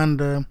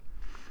Wakanda.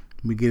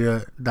 We get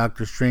a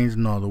Doctor Strange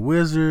and all the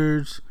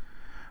wizards.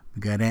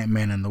 We got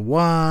Ant-Man and the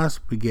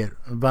Wasp. We get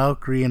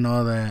Valkyrie and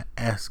all the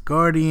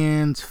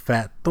Asgardians.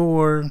 Fat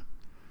Thor.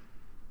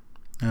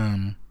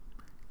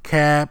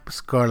 Cap,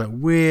 Scarlet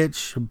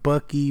Witch,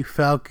 Bucky,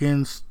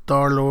 Falcon,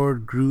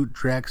 Star-Lord, Groot,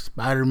 Drax,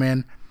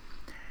 Spider-Man.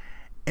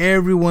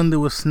 Everyone that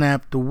was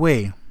snapped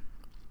away.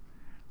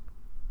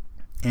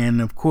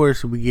 And of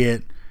course we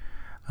get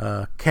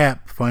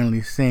Cap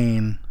finally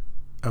saying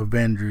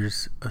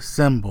Avengers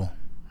Assemble,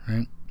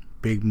 right?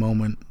 Big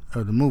moment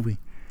of the movie.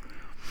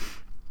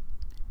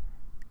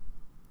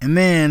 And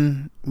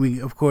then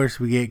we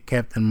get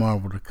Captain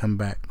Marvel to come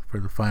back for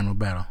the final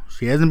battle.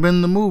 She hasn't been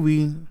in the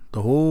movie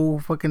the whole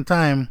fucking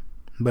time,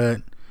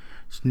 but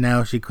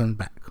now she comes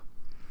back.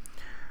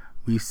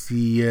 We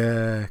see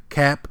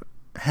Cap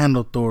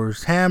handle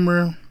Thor's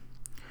hammer.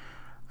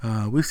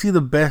 We see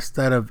the best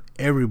out of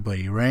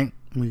everybody, right?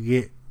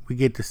 We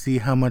get to see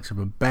how much of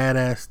a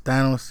badass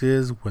Thanos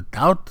is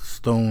without the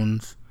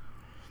stones.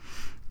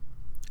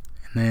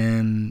 And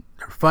then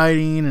they're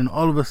fighting, and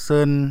all of a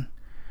sudden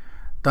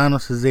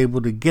Thanos is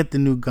able to get the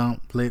new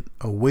gauntlet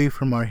away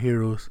from our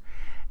heroes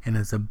and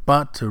is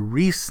about to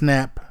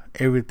re-snap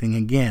everything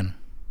again.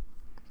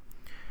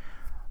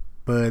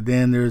 But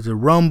then there's a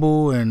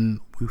rumble, and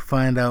we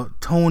find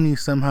out Tony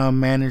somehow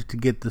managed to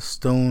get the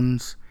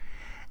stones,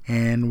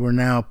 and we're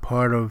now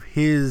part of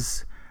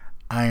his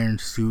iron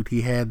suit.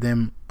 He had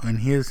them on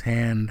his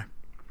hand.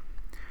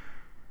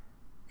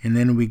 And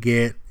then we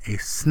get a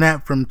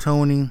snap from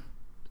Tony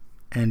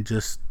and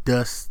just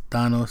dust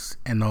Thanos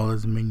and all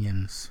his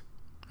minions.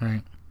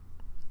 Right.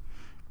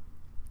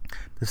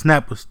 The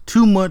snap was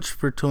too much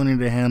for Tony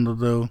to handle,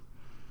 though,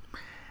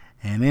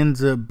 and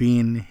ends up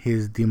being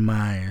his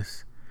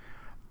demise.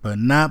 But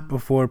not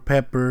before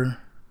Pepper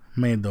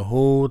made the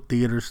whole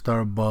theater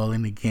start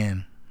bawling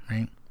again,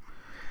 right?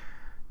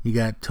 You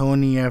got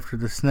Tony after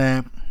the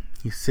snap.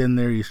 He's sitting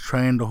there. He's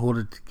trying to hold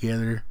it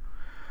together,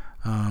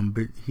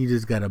 but he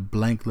just got a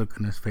blank look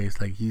on his face.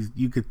 Like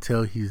you could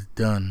tell he's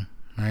done,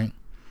 right?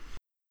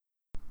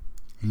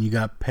 And you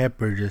got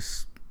Pepper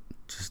just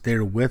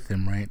there with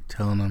him, right?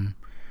 Telling him,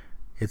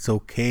 it's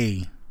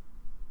okay.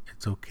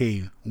 It's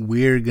okay.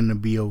 We're going to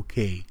be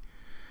okay.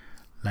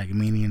 Like,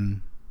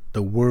 meaning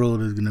the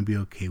world is going to be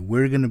okay.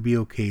 We're going to be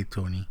okay,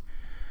 Tony.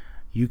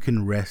 You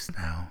can rest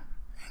now.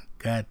 And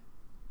God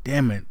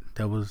damn it.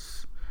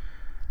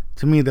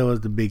 To me, that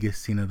was the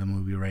biggest scene of the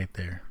movie right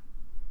there.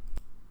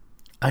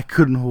 I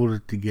couldn't hold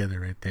it together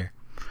right there.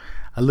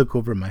 I look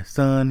over at my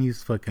son.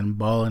 He's fucking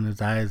bawling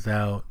his eyes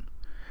out.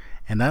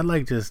 And I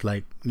just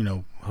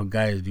how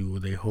guys do, where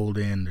they hold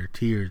in their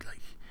tears.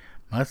 Like,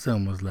 my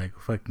son was like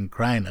fucking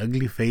crying,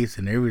 ugly face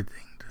and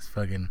everything, just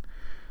fucking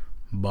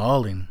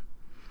bawling.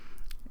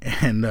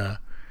 And that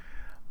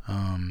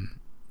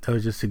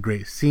was just a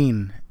great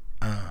scene.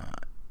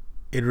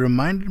 It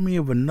reminded me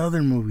of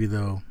another movie,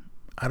 though.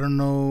 I don't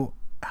know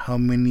how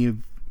many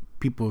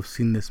people have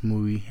seen this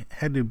movie. It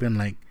had to have been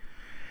like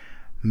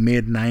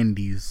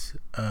mid-90s.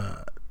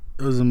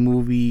 It was a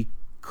movie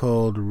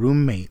called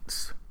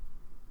Roommates,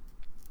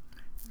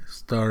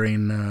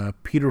 starring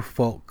Peter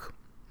Falk,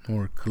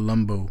 or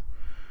Columbo.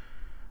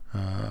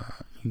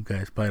 You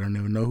guys probably don't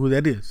even know who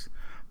that is,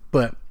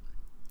 but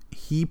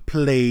he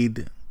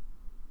played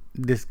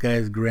this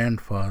guy's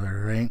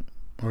grandfather, right?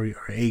 Or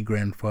a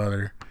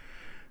grandfather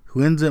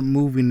who ends up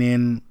moving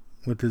in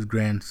with his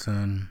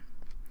grandson.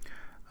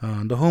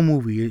 The whole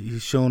movie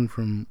is shown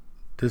from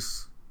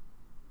this.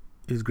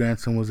 His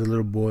grandson was a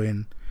little boy,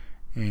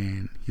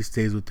 and he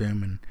stays with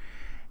them,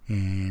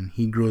 and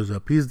he grows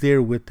up. He's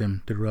there with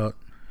them throughout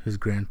his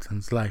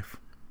grandson's life.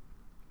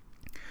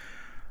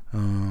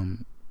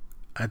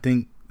 I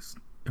think,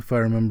 if I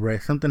remember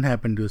right, something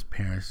happened to his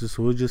parents.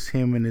 So it was just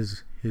him and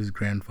his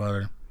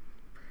grandfather.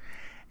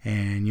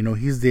 And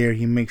he's there.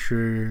 He makes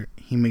sure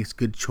he makes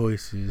good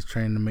choices,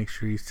 trying to make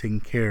sure he's taken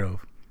care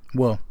of.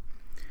 Well,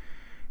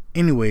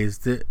 anyways,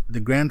 the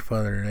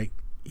grandfather,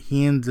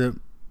 he ends up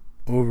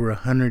over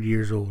 100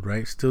 years old,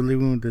 right? Still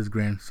living with his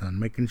grandson,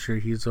 making sure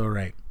he's all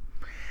right.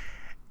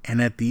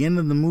 And at the end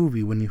of the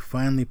movie, when he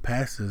finally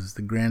passes,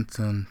 the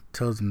grandson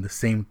tells him the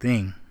same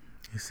thing.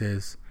 He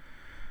says,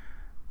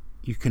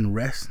 "You can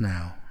rest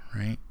now,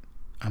 right?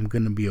 I'm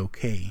going to be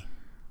okay."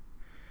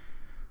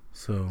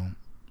 So,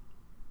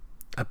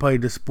 I probably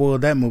just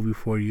spoiled that movie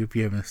for you if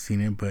you haven't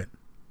seen it, but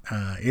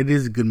it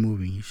is a good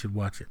movie. You should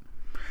watch it.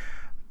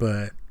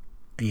 But,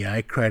 yeah,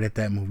 I cried at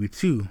that movie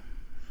too,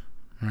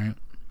 right?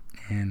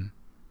 And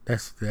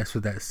that's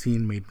what that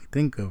scene made me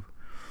think of.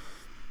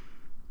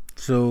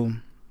 So,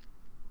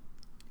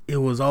 it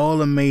was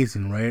all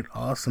amazing, right?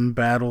 Awesome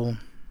battle.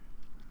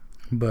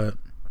 But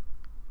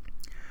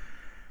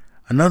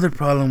another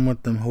problem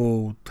with the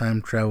whole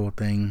time travel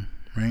thing,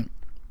 right?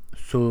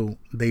 So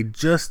they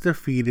just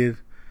defeated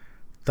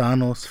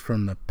Thanos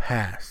from the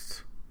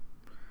past.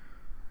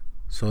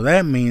 So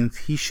that means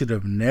he should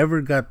have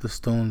never got the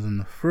stones in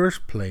the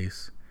first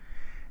place.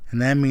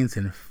 And that means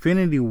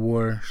Infinity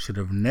War should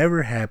have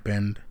never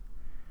happened.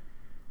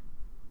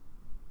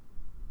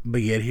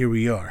 But yet here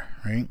we are,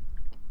 right?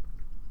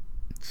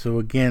 So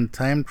again,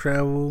 time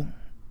travel,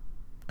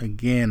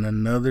 again,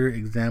 another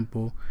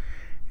example.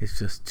 It's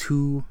just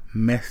too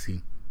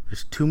messy.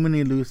 There's too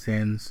many loose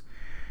ends.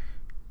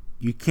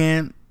 You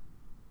can't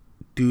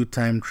do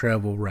time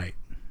travel right.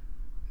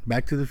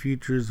 Back to the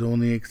Future is the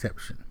only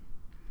exception.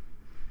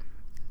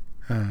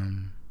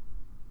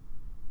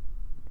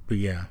 But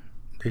yeah,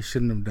 they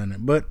shouldn't have done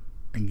it. But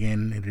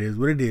again, it is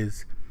what it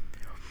is.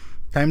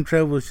 Time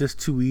travel is just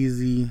too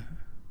easy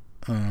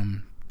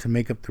to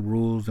make up the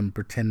rules and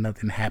pretend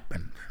nothing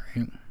happened,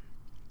 right?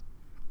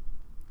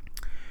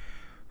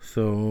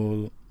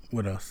 So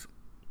what else?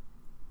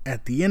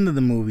 At the end of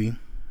the movie,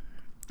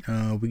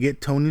 we get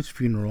Tony's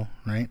funeral,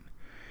 right?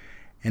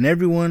 And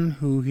everyone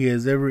who he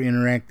has ever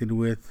interacted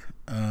with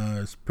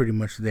is pretty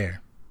much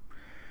there.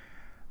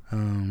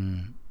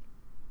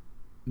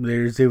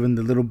 There's even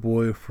the little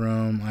boy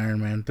from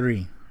Iron Man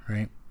 3,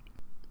 right?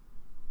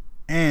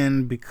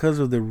 And because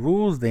of the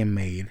rules they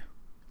made,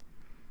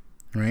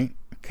 right,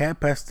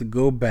 Cap has to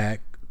go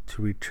back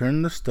to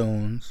return the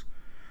stones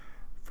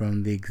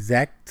from the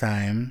exact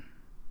time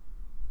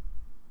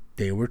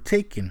they were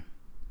taken.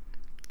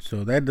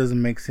 So that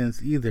doesn't make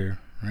sense either,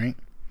 right?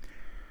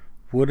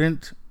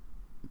 Wouldn't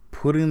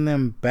putting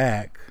them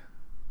back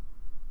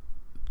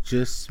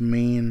just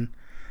mean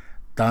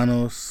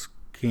Thanos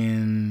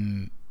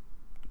can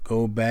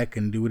go back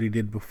and do what he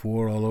did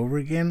before all over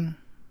again?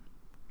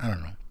 I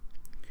don't know.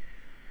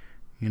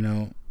 You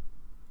know,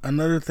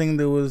 another thing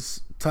that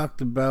was talked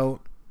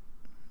about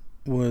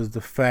was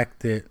the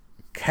fact that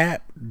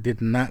Cap did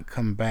not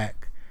come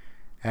back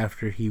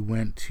after he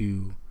went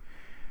to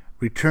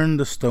return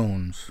the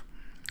stones,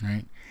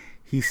 right?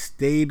 He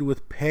stayed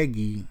with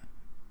Peggy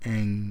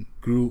and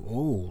grew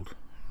old,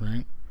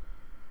 right?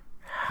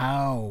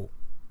 How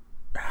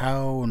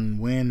and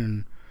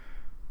when,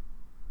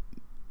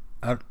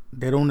 and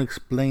they don't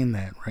explain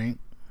that, right?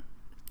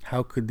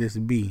 How could this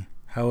be?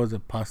 How is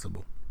it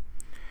possible?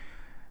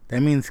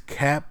 That means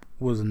Cap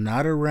was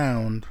not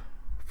around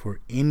for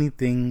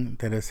anything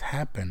that has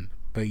happened,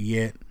 but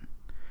yet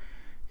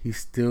he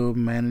still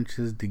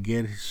manages to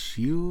get his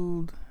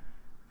shield.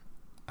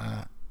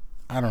 I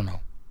don't know.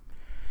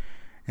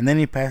 And then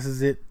he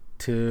passes it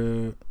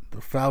to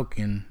the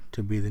Falcon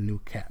to be the new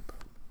Cap.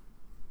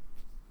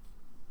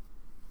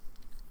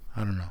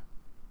 I don't know.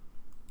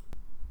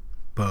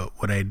 But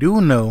what I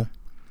do know,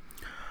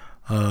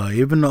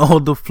 even all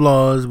the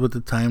flaws with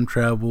the time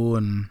travel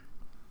and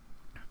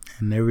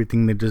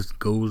everything that just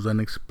goes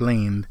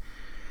unexplained,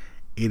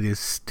 it is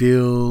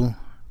still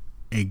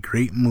a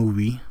great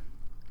movie.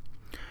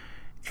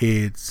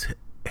 It's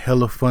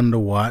hella fun to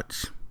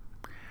watch.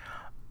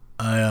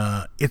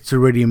 It's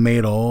already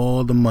made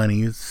all the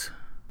monies,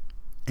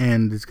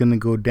 and it's gonna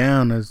go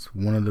down as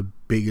one of the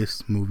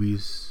biggest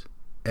movies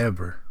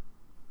ever.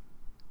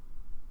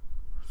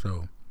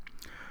 So,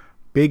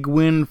 big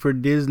win for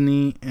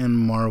Disney and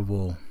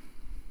Marvel.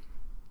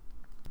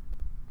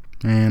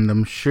 And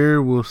I'm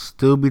sure we'll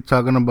still be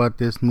talking about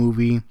this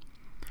movie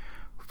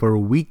for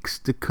weeks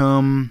to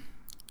come.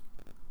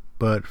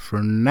 But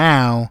for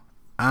now,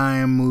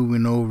 I'm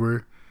moving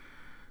over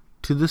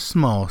to the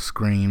small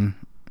screen.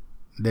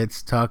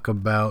 Let's talk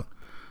about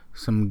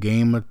some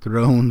Game of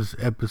Thrones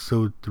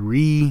Episode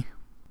 3.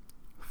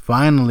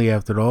 Finally,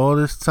 after all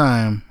this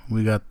time,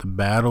 we got the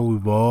battle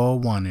we've all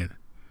wanted.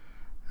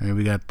 And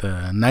we got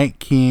the Night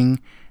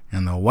King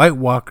and the White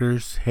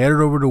Walkers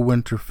headed over to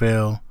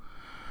Winterfell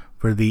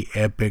for the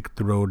epic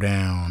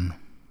throwdown.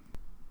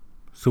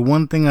 So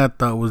one thing I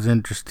thought was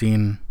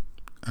interesting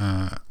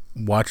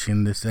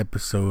watching this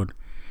episode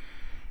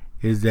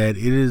is that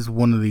it is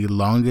one of the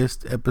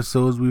longest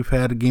episodes we've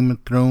had of Game of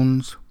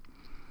Thrones,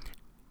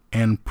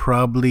 and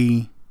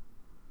probably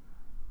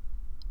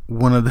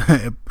one of the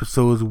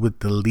episodes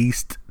with the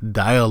least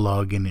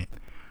dialogue in it,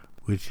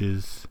 which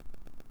is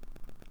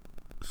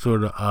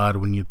sort of odd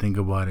when you think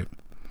about it.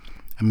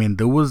 I mean,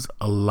 there was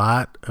a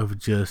lot of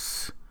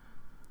just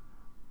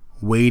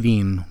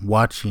waiting,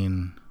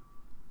 watching,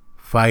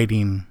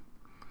 fighting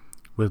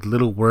with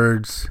little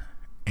words,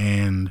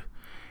 and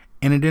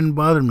it didn't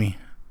bother me.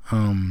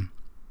 I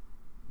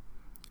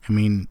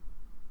mean,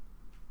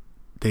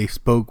 they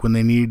spoke when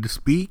they needed to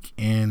speak,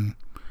 and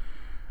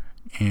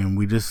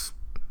we just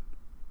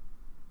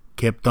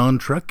kept on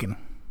trucking.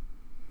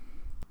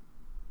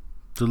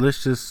 So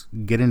let's just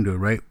get into it,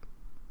 right?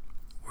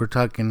 We're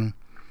talking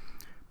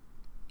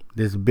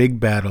this big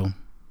battle,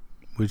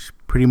 which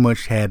pretty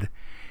much had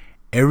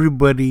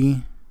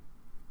everybody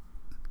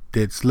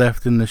that's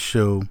left in the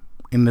show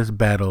in this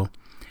battle,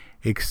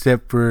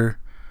 except for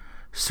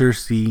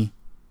Cersei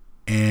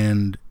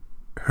and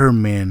her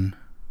men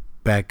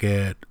back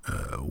at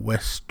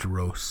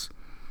Westeros.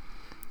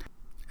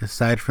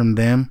 Aside from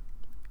them,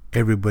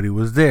 everybody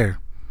was there.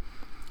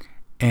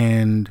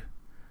 And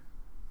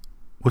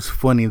what's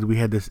funny is we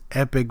had this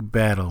epic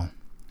battle,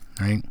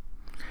 right?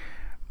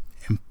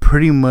 And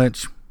pretty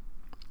much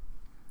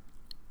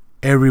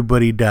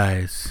everybody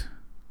dies,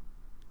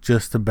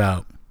 just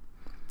about,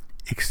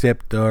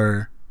 except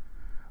our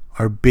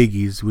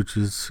biggies, which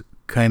is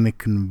kind of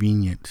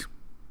convenient.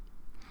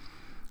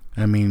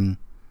 I mean,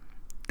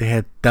 they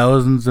had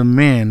thousands of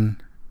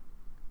men,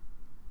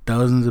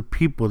 thousands of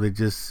people that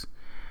just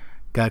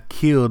got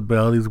killed by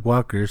all these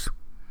walkers,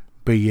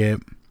 but yet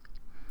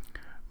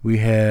we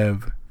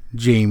have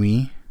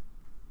Jaime,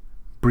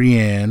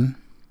 Brienne,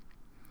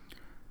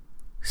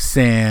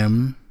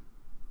 Sam,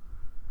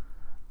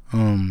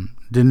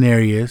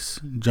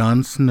 Daenerys,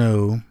 Jon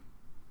Snow,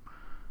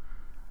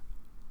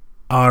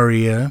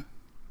 Arya,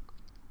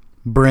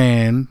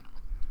 Bran.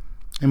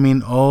 I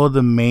mean, all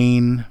the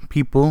main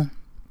people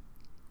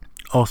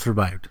all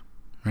survived,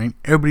 right?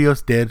 Everybody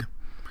else dead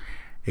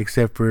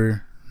except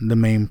for the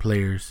main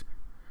players,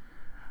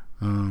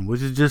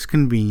 which is just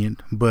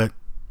convenient, but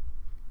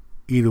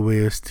either way,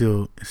 it's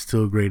still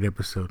a great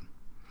episode.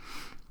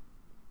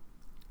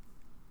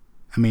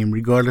 I mean,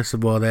 regardless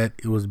of all that,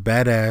 it was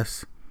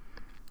badass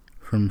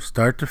from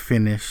start to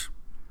finish.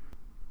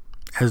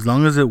 As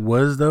long as it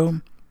was,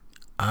 though,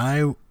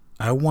 I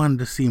wanted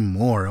to see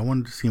more. I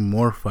wanted to see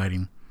more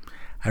fighting.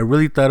 I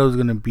really thought it was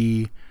going to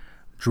be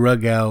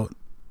drug out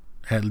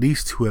at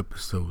least 2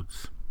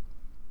 episodes.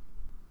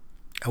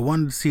 I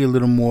wanted to see a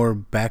little more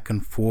back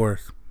and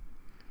forth.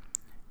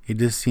 It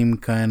just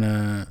seemed kind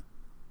of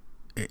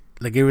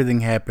like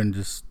everything happened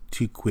just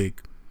too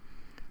quick.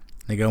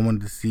 Like, I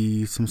wanted to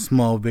see some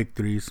small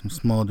victories, some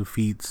small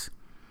defeats,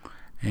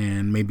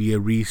 and maybe a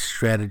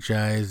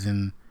re-strategize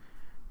and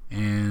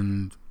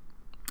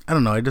I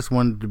don't know. I just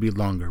wanted it to be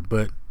longer,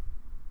 but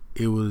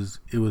it was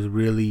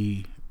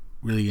really,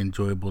 really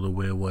enjoyable the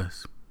way it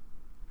was.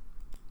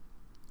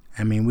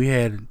 I mean, we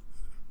had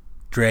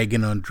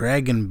dragon on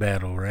dragon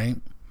battle, right?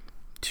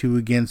 2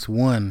 against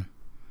 1,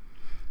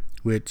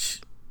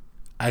 which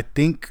I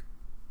think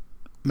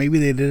maybe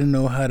they didn't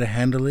know how to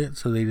handle it,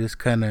 so they just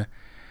kind of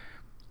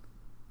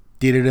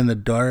did it in the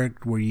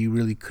dark where you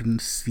really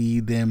couldn't see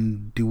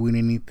them doing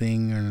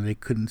anything, or they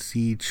couldn't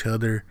see each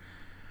other.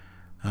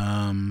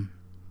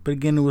 But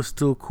again, it was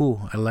still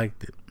cool. I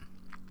liked it.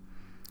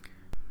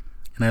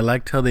 And I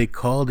liked how they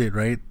called it,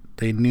 right?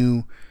 They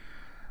knew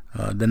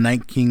the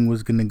Night King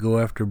was going to go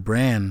after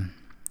Bran,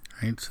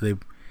 right? So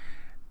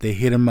they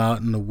hit him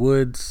out in the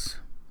woods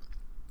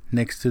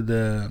next to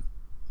the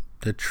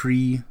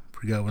tree.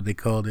 Forgot what they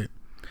called it.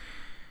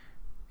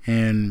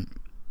 And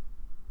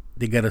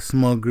they got a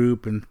small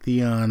group and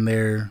Theon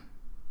there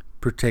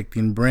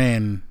protecting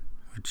Bran,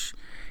 which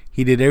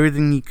he did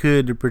everything he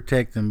could to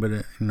protect him, but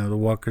the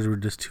walkers were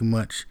just too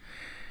much.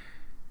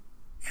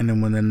 And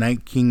then when the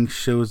Night King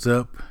shows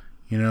up,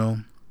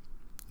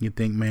 you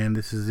think, man,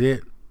 this is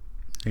it.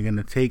 They're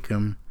gonna take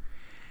him,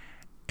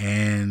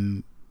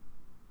 and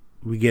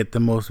we get the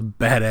most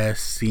badass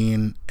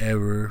scene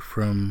ever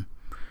from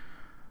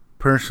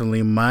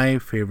personally my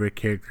favorite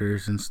character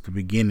since the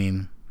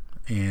beginning,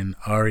 and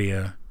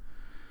Arya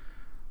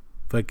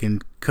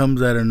fucking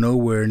comes out of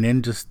nowhere,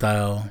 ninja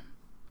style,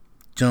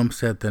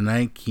 jumps at the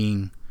Night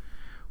King,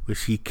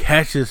 which he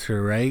catches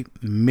her, right?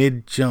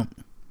 Mid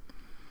jump.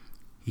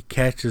 He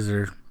catches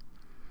her.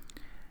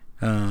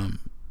 And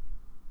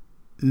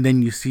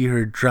then you see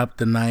her drop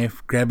the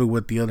knife, grab it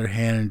with the other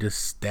hand, and just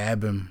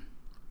stab him.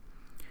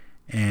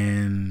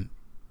 And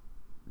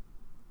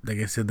like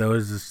I said, that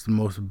was just the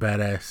most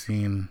badass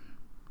scene.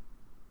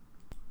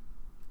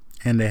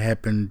 And it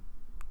happened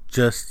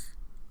just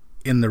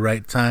in the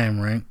right time,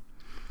 right?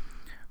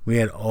 We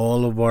had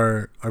all of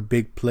our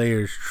big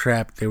players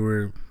trapped. They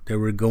were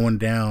going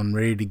down,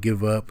 ready to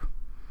give up.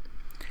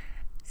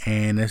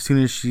 And as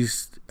soon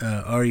as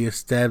Arya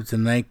stabs the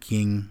Night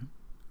King,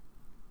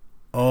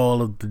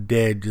 all of the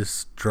dead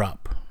just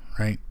drop,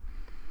 right?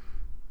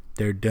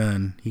 They're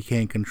done. He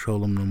can't control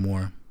them no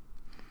more.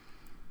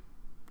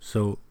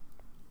 So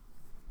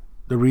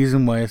the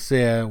reason why I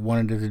say I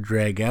wanted it to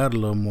drag out a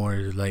little more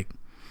is like,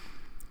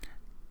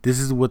 this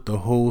is what the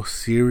whole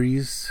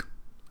series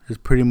has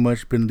pretty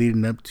much been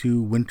leading up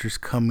to. Winter's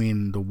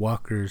coming, the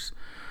walkers,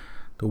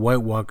 the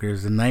White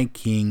Walkers, the Night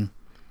King,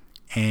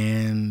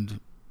 and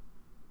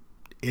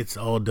it's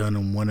all done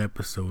in one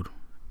episode.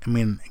 I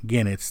mean,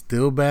 again, it's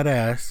still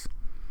badass,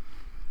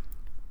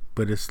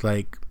 but it's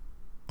like,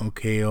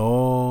 okay,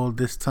 all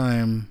this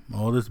time,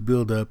 all this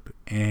build up,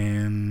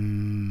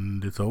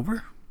 and it's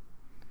over?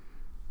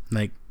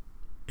 Like,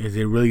 is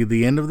it really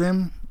the end of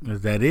them?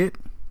 Is that it?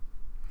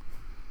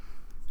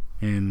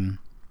 And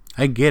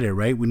I get it,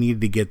 right? We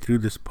needed to get through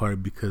this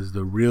part because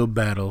the real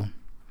battle,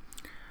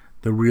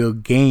 the real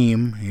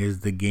game is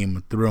the Game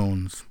of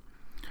Thrones.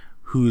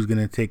 Who's going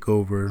to take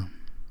over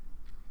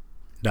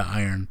the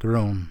Iron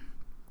Throne?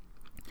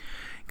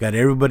 Got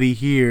everybody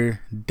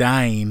here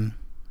dying,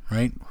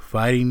 right?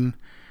 Fighting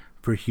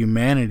for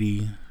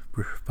humanity,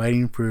 for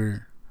fighting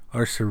for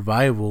our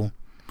survival.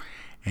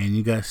 And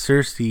you got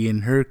Cersei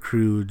and her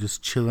crew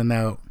just chilling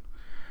out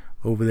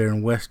over there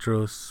in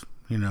Westeros,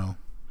 and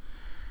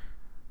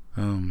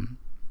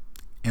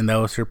that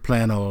was her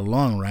plan all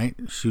along, right?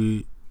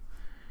 She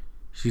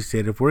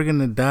said, if we're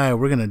gonna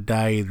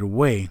die either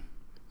way.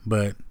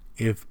 But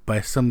if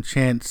by some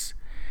chance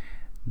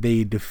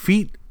they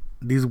defeat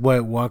these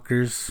White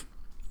Walkers,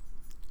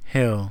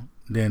 hell,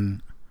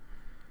 then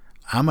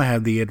I'm gonna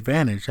have the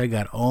advantage. I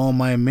got all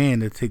my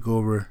men to take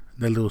over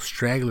the little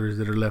stragglers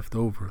that are left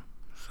over.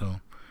 So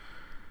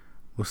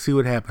we'll see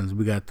what happens.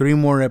 We got 3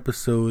 more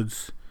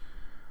episodes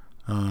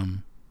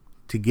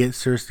to get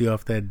Cersei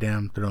off that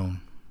damn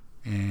throne,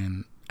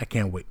 and I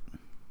can't wait.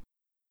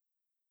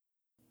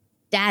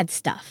 Dad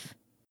stuff.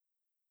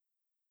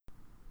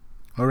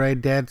 All right,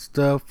 dad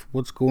stuff.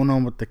 What's going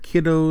on with the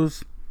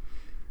kiddos?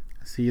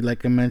 See,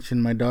 like I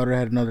mentioned, my daughter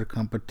had another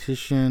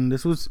competition.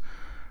 This was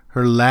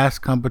her last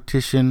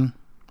competition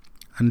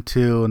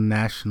until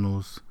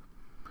nationals,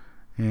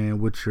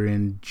 which are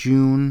in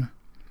June,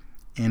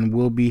 and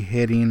we'll be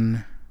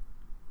heading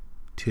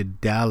to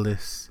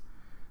Dallas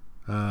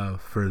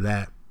for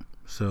that.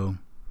 So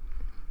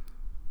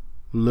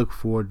look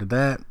forward to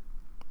that.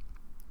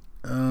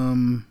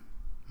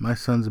 My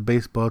son's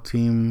baseball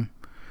team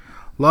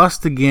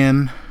lost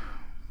again,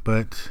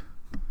 but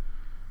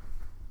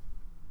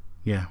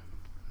yeah,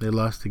 they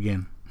lost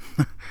again.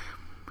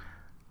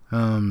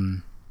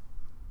 One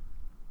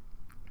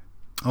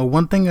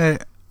thing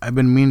I've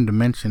been meaning to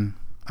mention.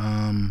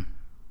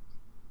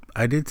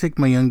 I did take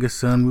my youngest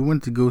son. We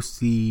went to go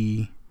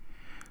see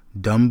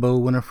Dumbo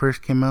when it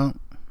first came out,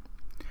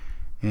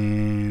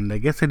 and I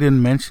guess I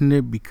didn't mention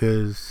it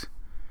because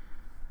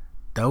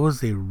that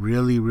was a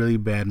really, really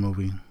bad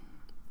movie.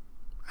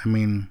 I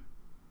mean,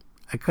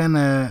 I kind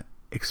of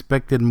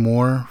expected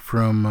more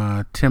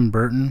from Tim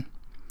Burton,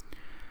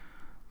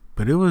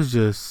 but it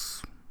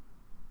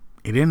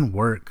didn't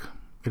work.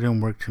 It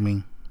didn't work to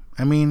me.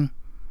 I mean,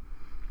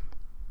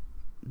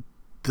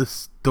 the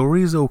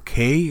story's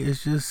okay.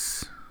 It's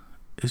just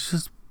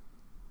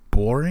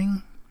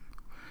boring.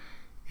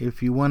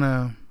 If you want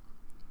to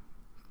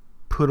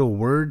put a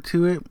word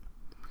to it.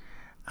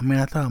 I mean,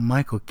 I thought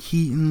Michael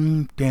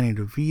Keaton, Danny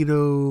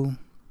DeVito,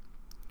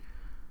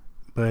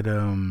 but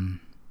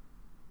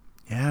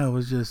yeah, it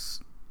was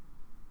just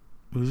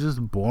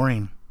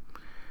boring.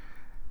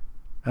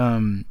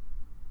 I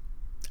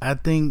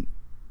think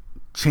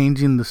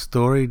changing the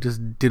story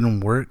just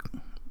didn't work.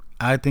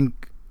 I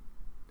think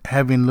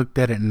having looked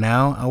at it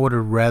now, I would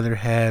have rather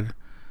had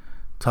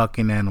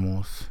talking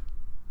animals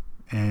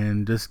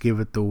and just give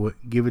it to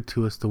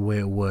us the way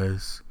it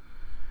was.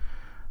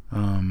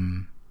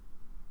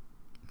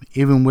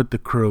 Even with the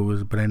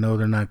crows, but I know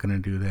they're not going to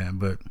do that.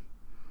 But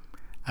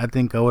I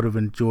think I would have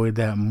enjoyed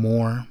that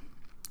more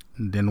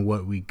than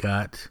what we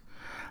got.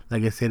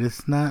 Like I said,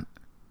 it's not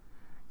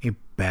a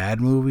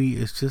bad movie.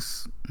 It's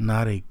just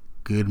not a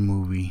good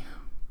movie.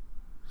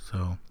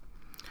 So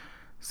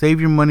save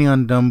your money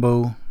on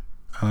Dumbo.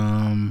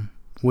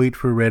 Wait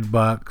for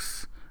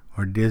Redbox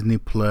or Disney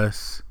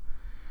Plus.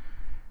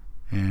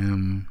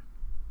 And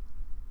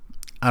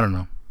I don't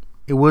know.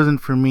 It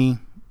wasn't for me.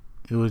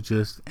 It was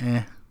just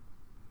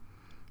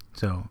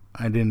So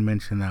I didn't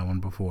mention that one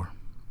before.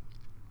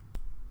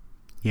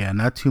 Yeah,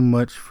 not too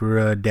much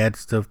for dad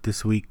stuff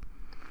this week.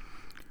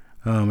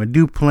 I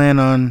do plan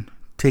on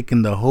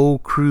taking the whole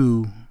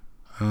crew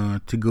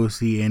to go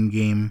see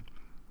Endgame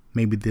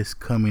maybe this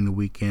coming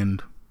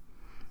weekend,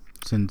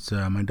 since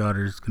my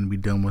daughter's going to be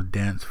done with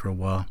dance for a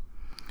while.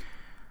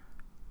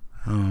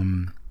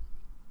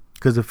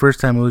 Because the first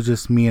time it was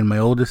just me and my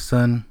oldest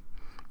son,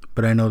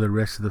 but I know the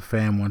rest of the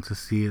fam wants to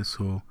see it,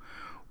 so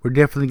we're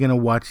definitely going to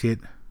watch it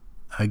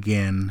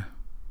again.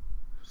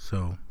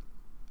 So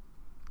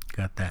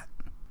got that.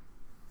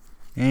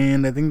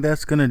 And I think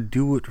that's gonna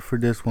do it for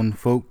this one,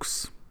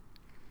 folks.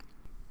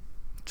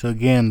 So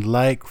again,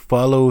 like,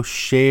 follow,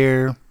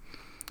 share,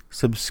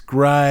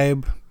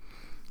 subscribe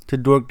to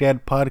Dork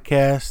Dad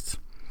Podcast.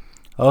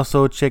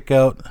 Also check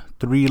out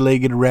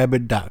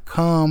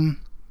 3leggedrabbit.com.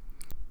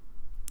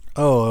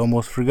 Oh, I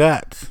almost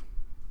forgot.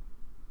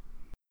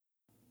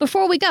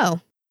 Before we go,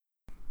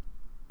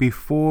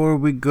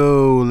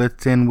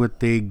 let's end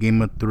with a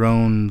Game of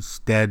Thrones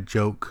dad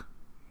joke.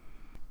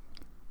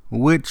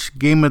 Which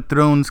Game of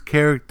Thrones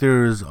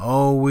character is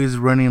always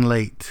running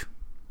late?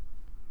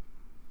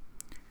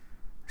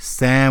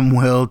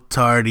 Samwell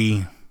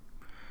Tarly.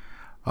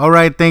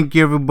 Alright, thank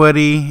you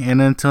everybody,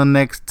 and until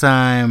next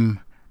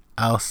time,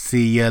 I'll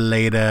see you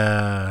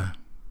later.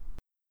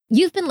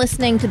 You've been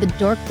listening to the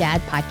Dork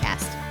Dad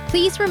Podcast.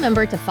 Please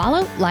remember to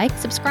follow, like,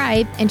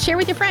 subscribe, and share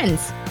with your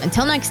friends.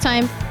 Until next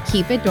time,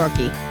 keep it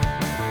dorky.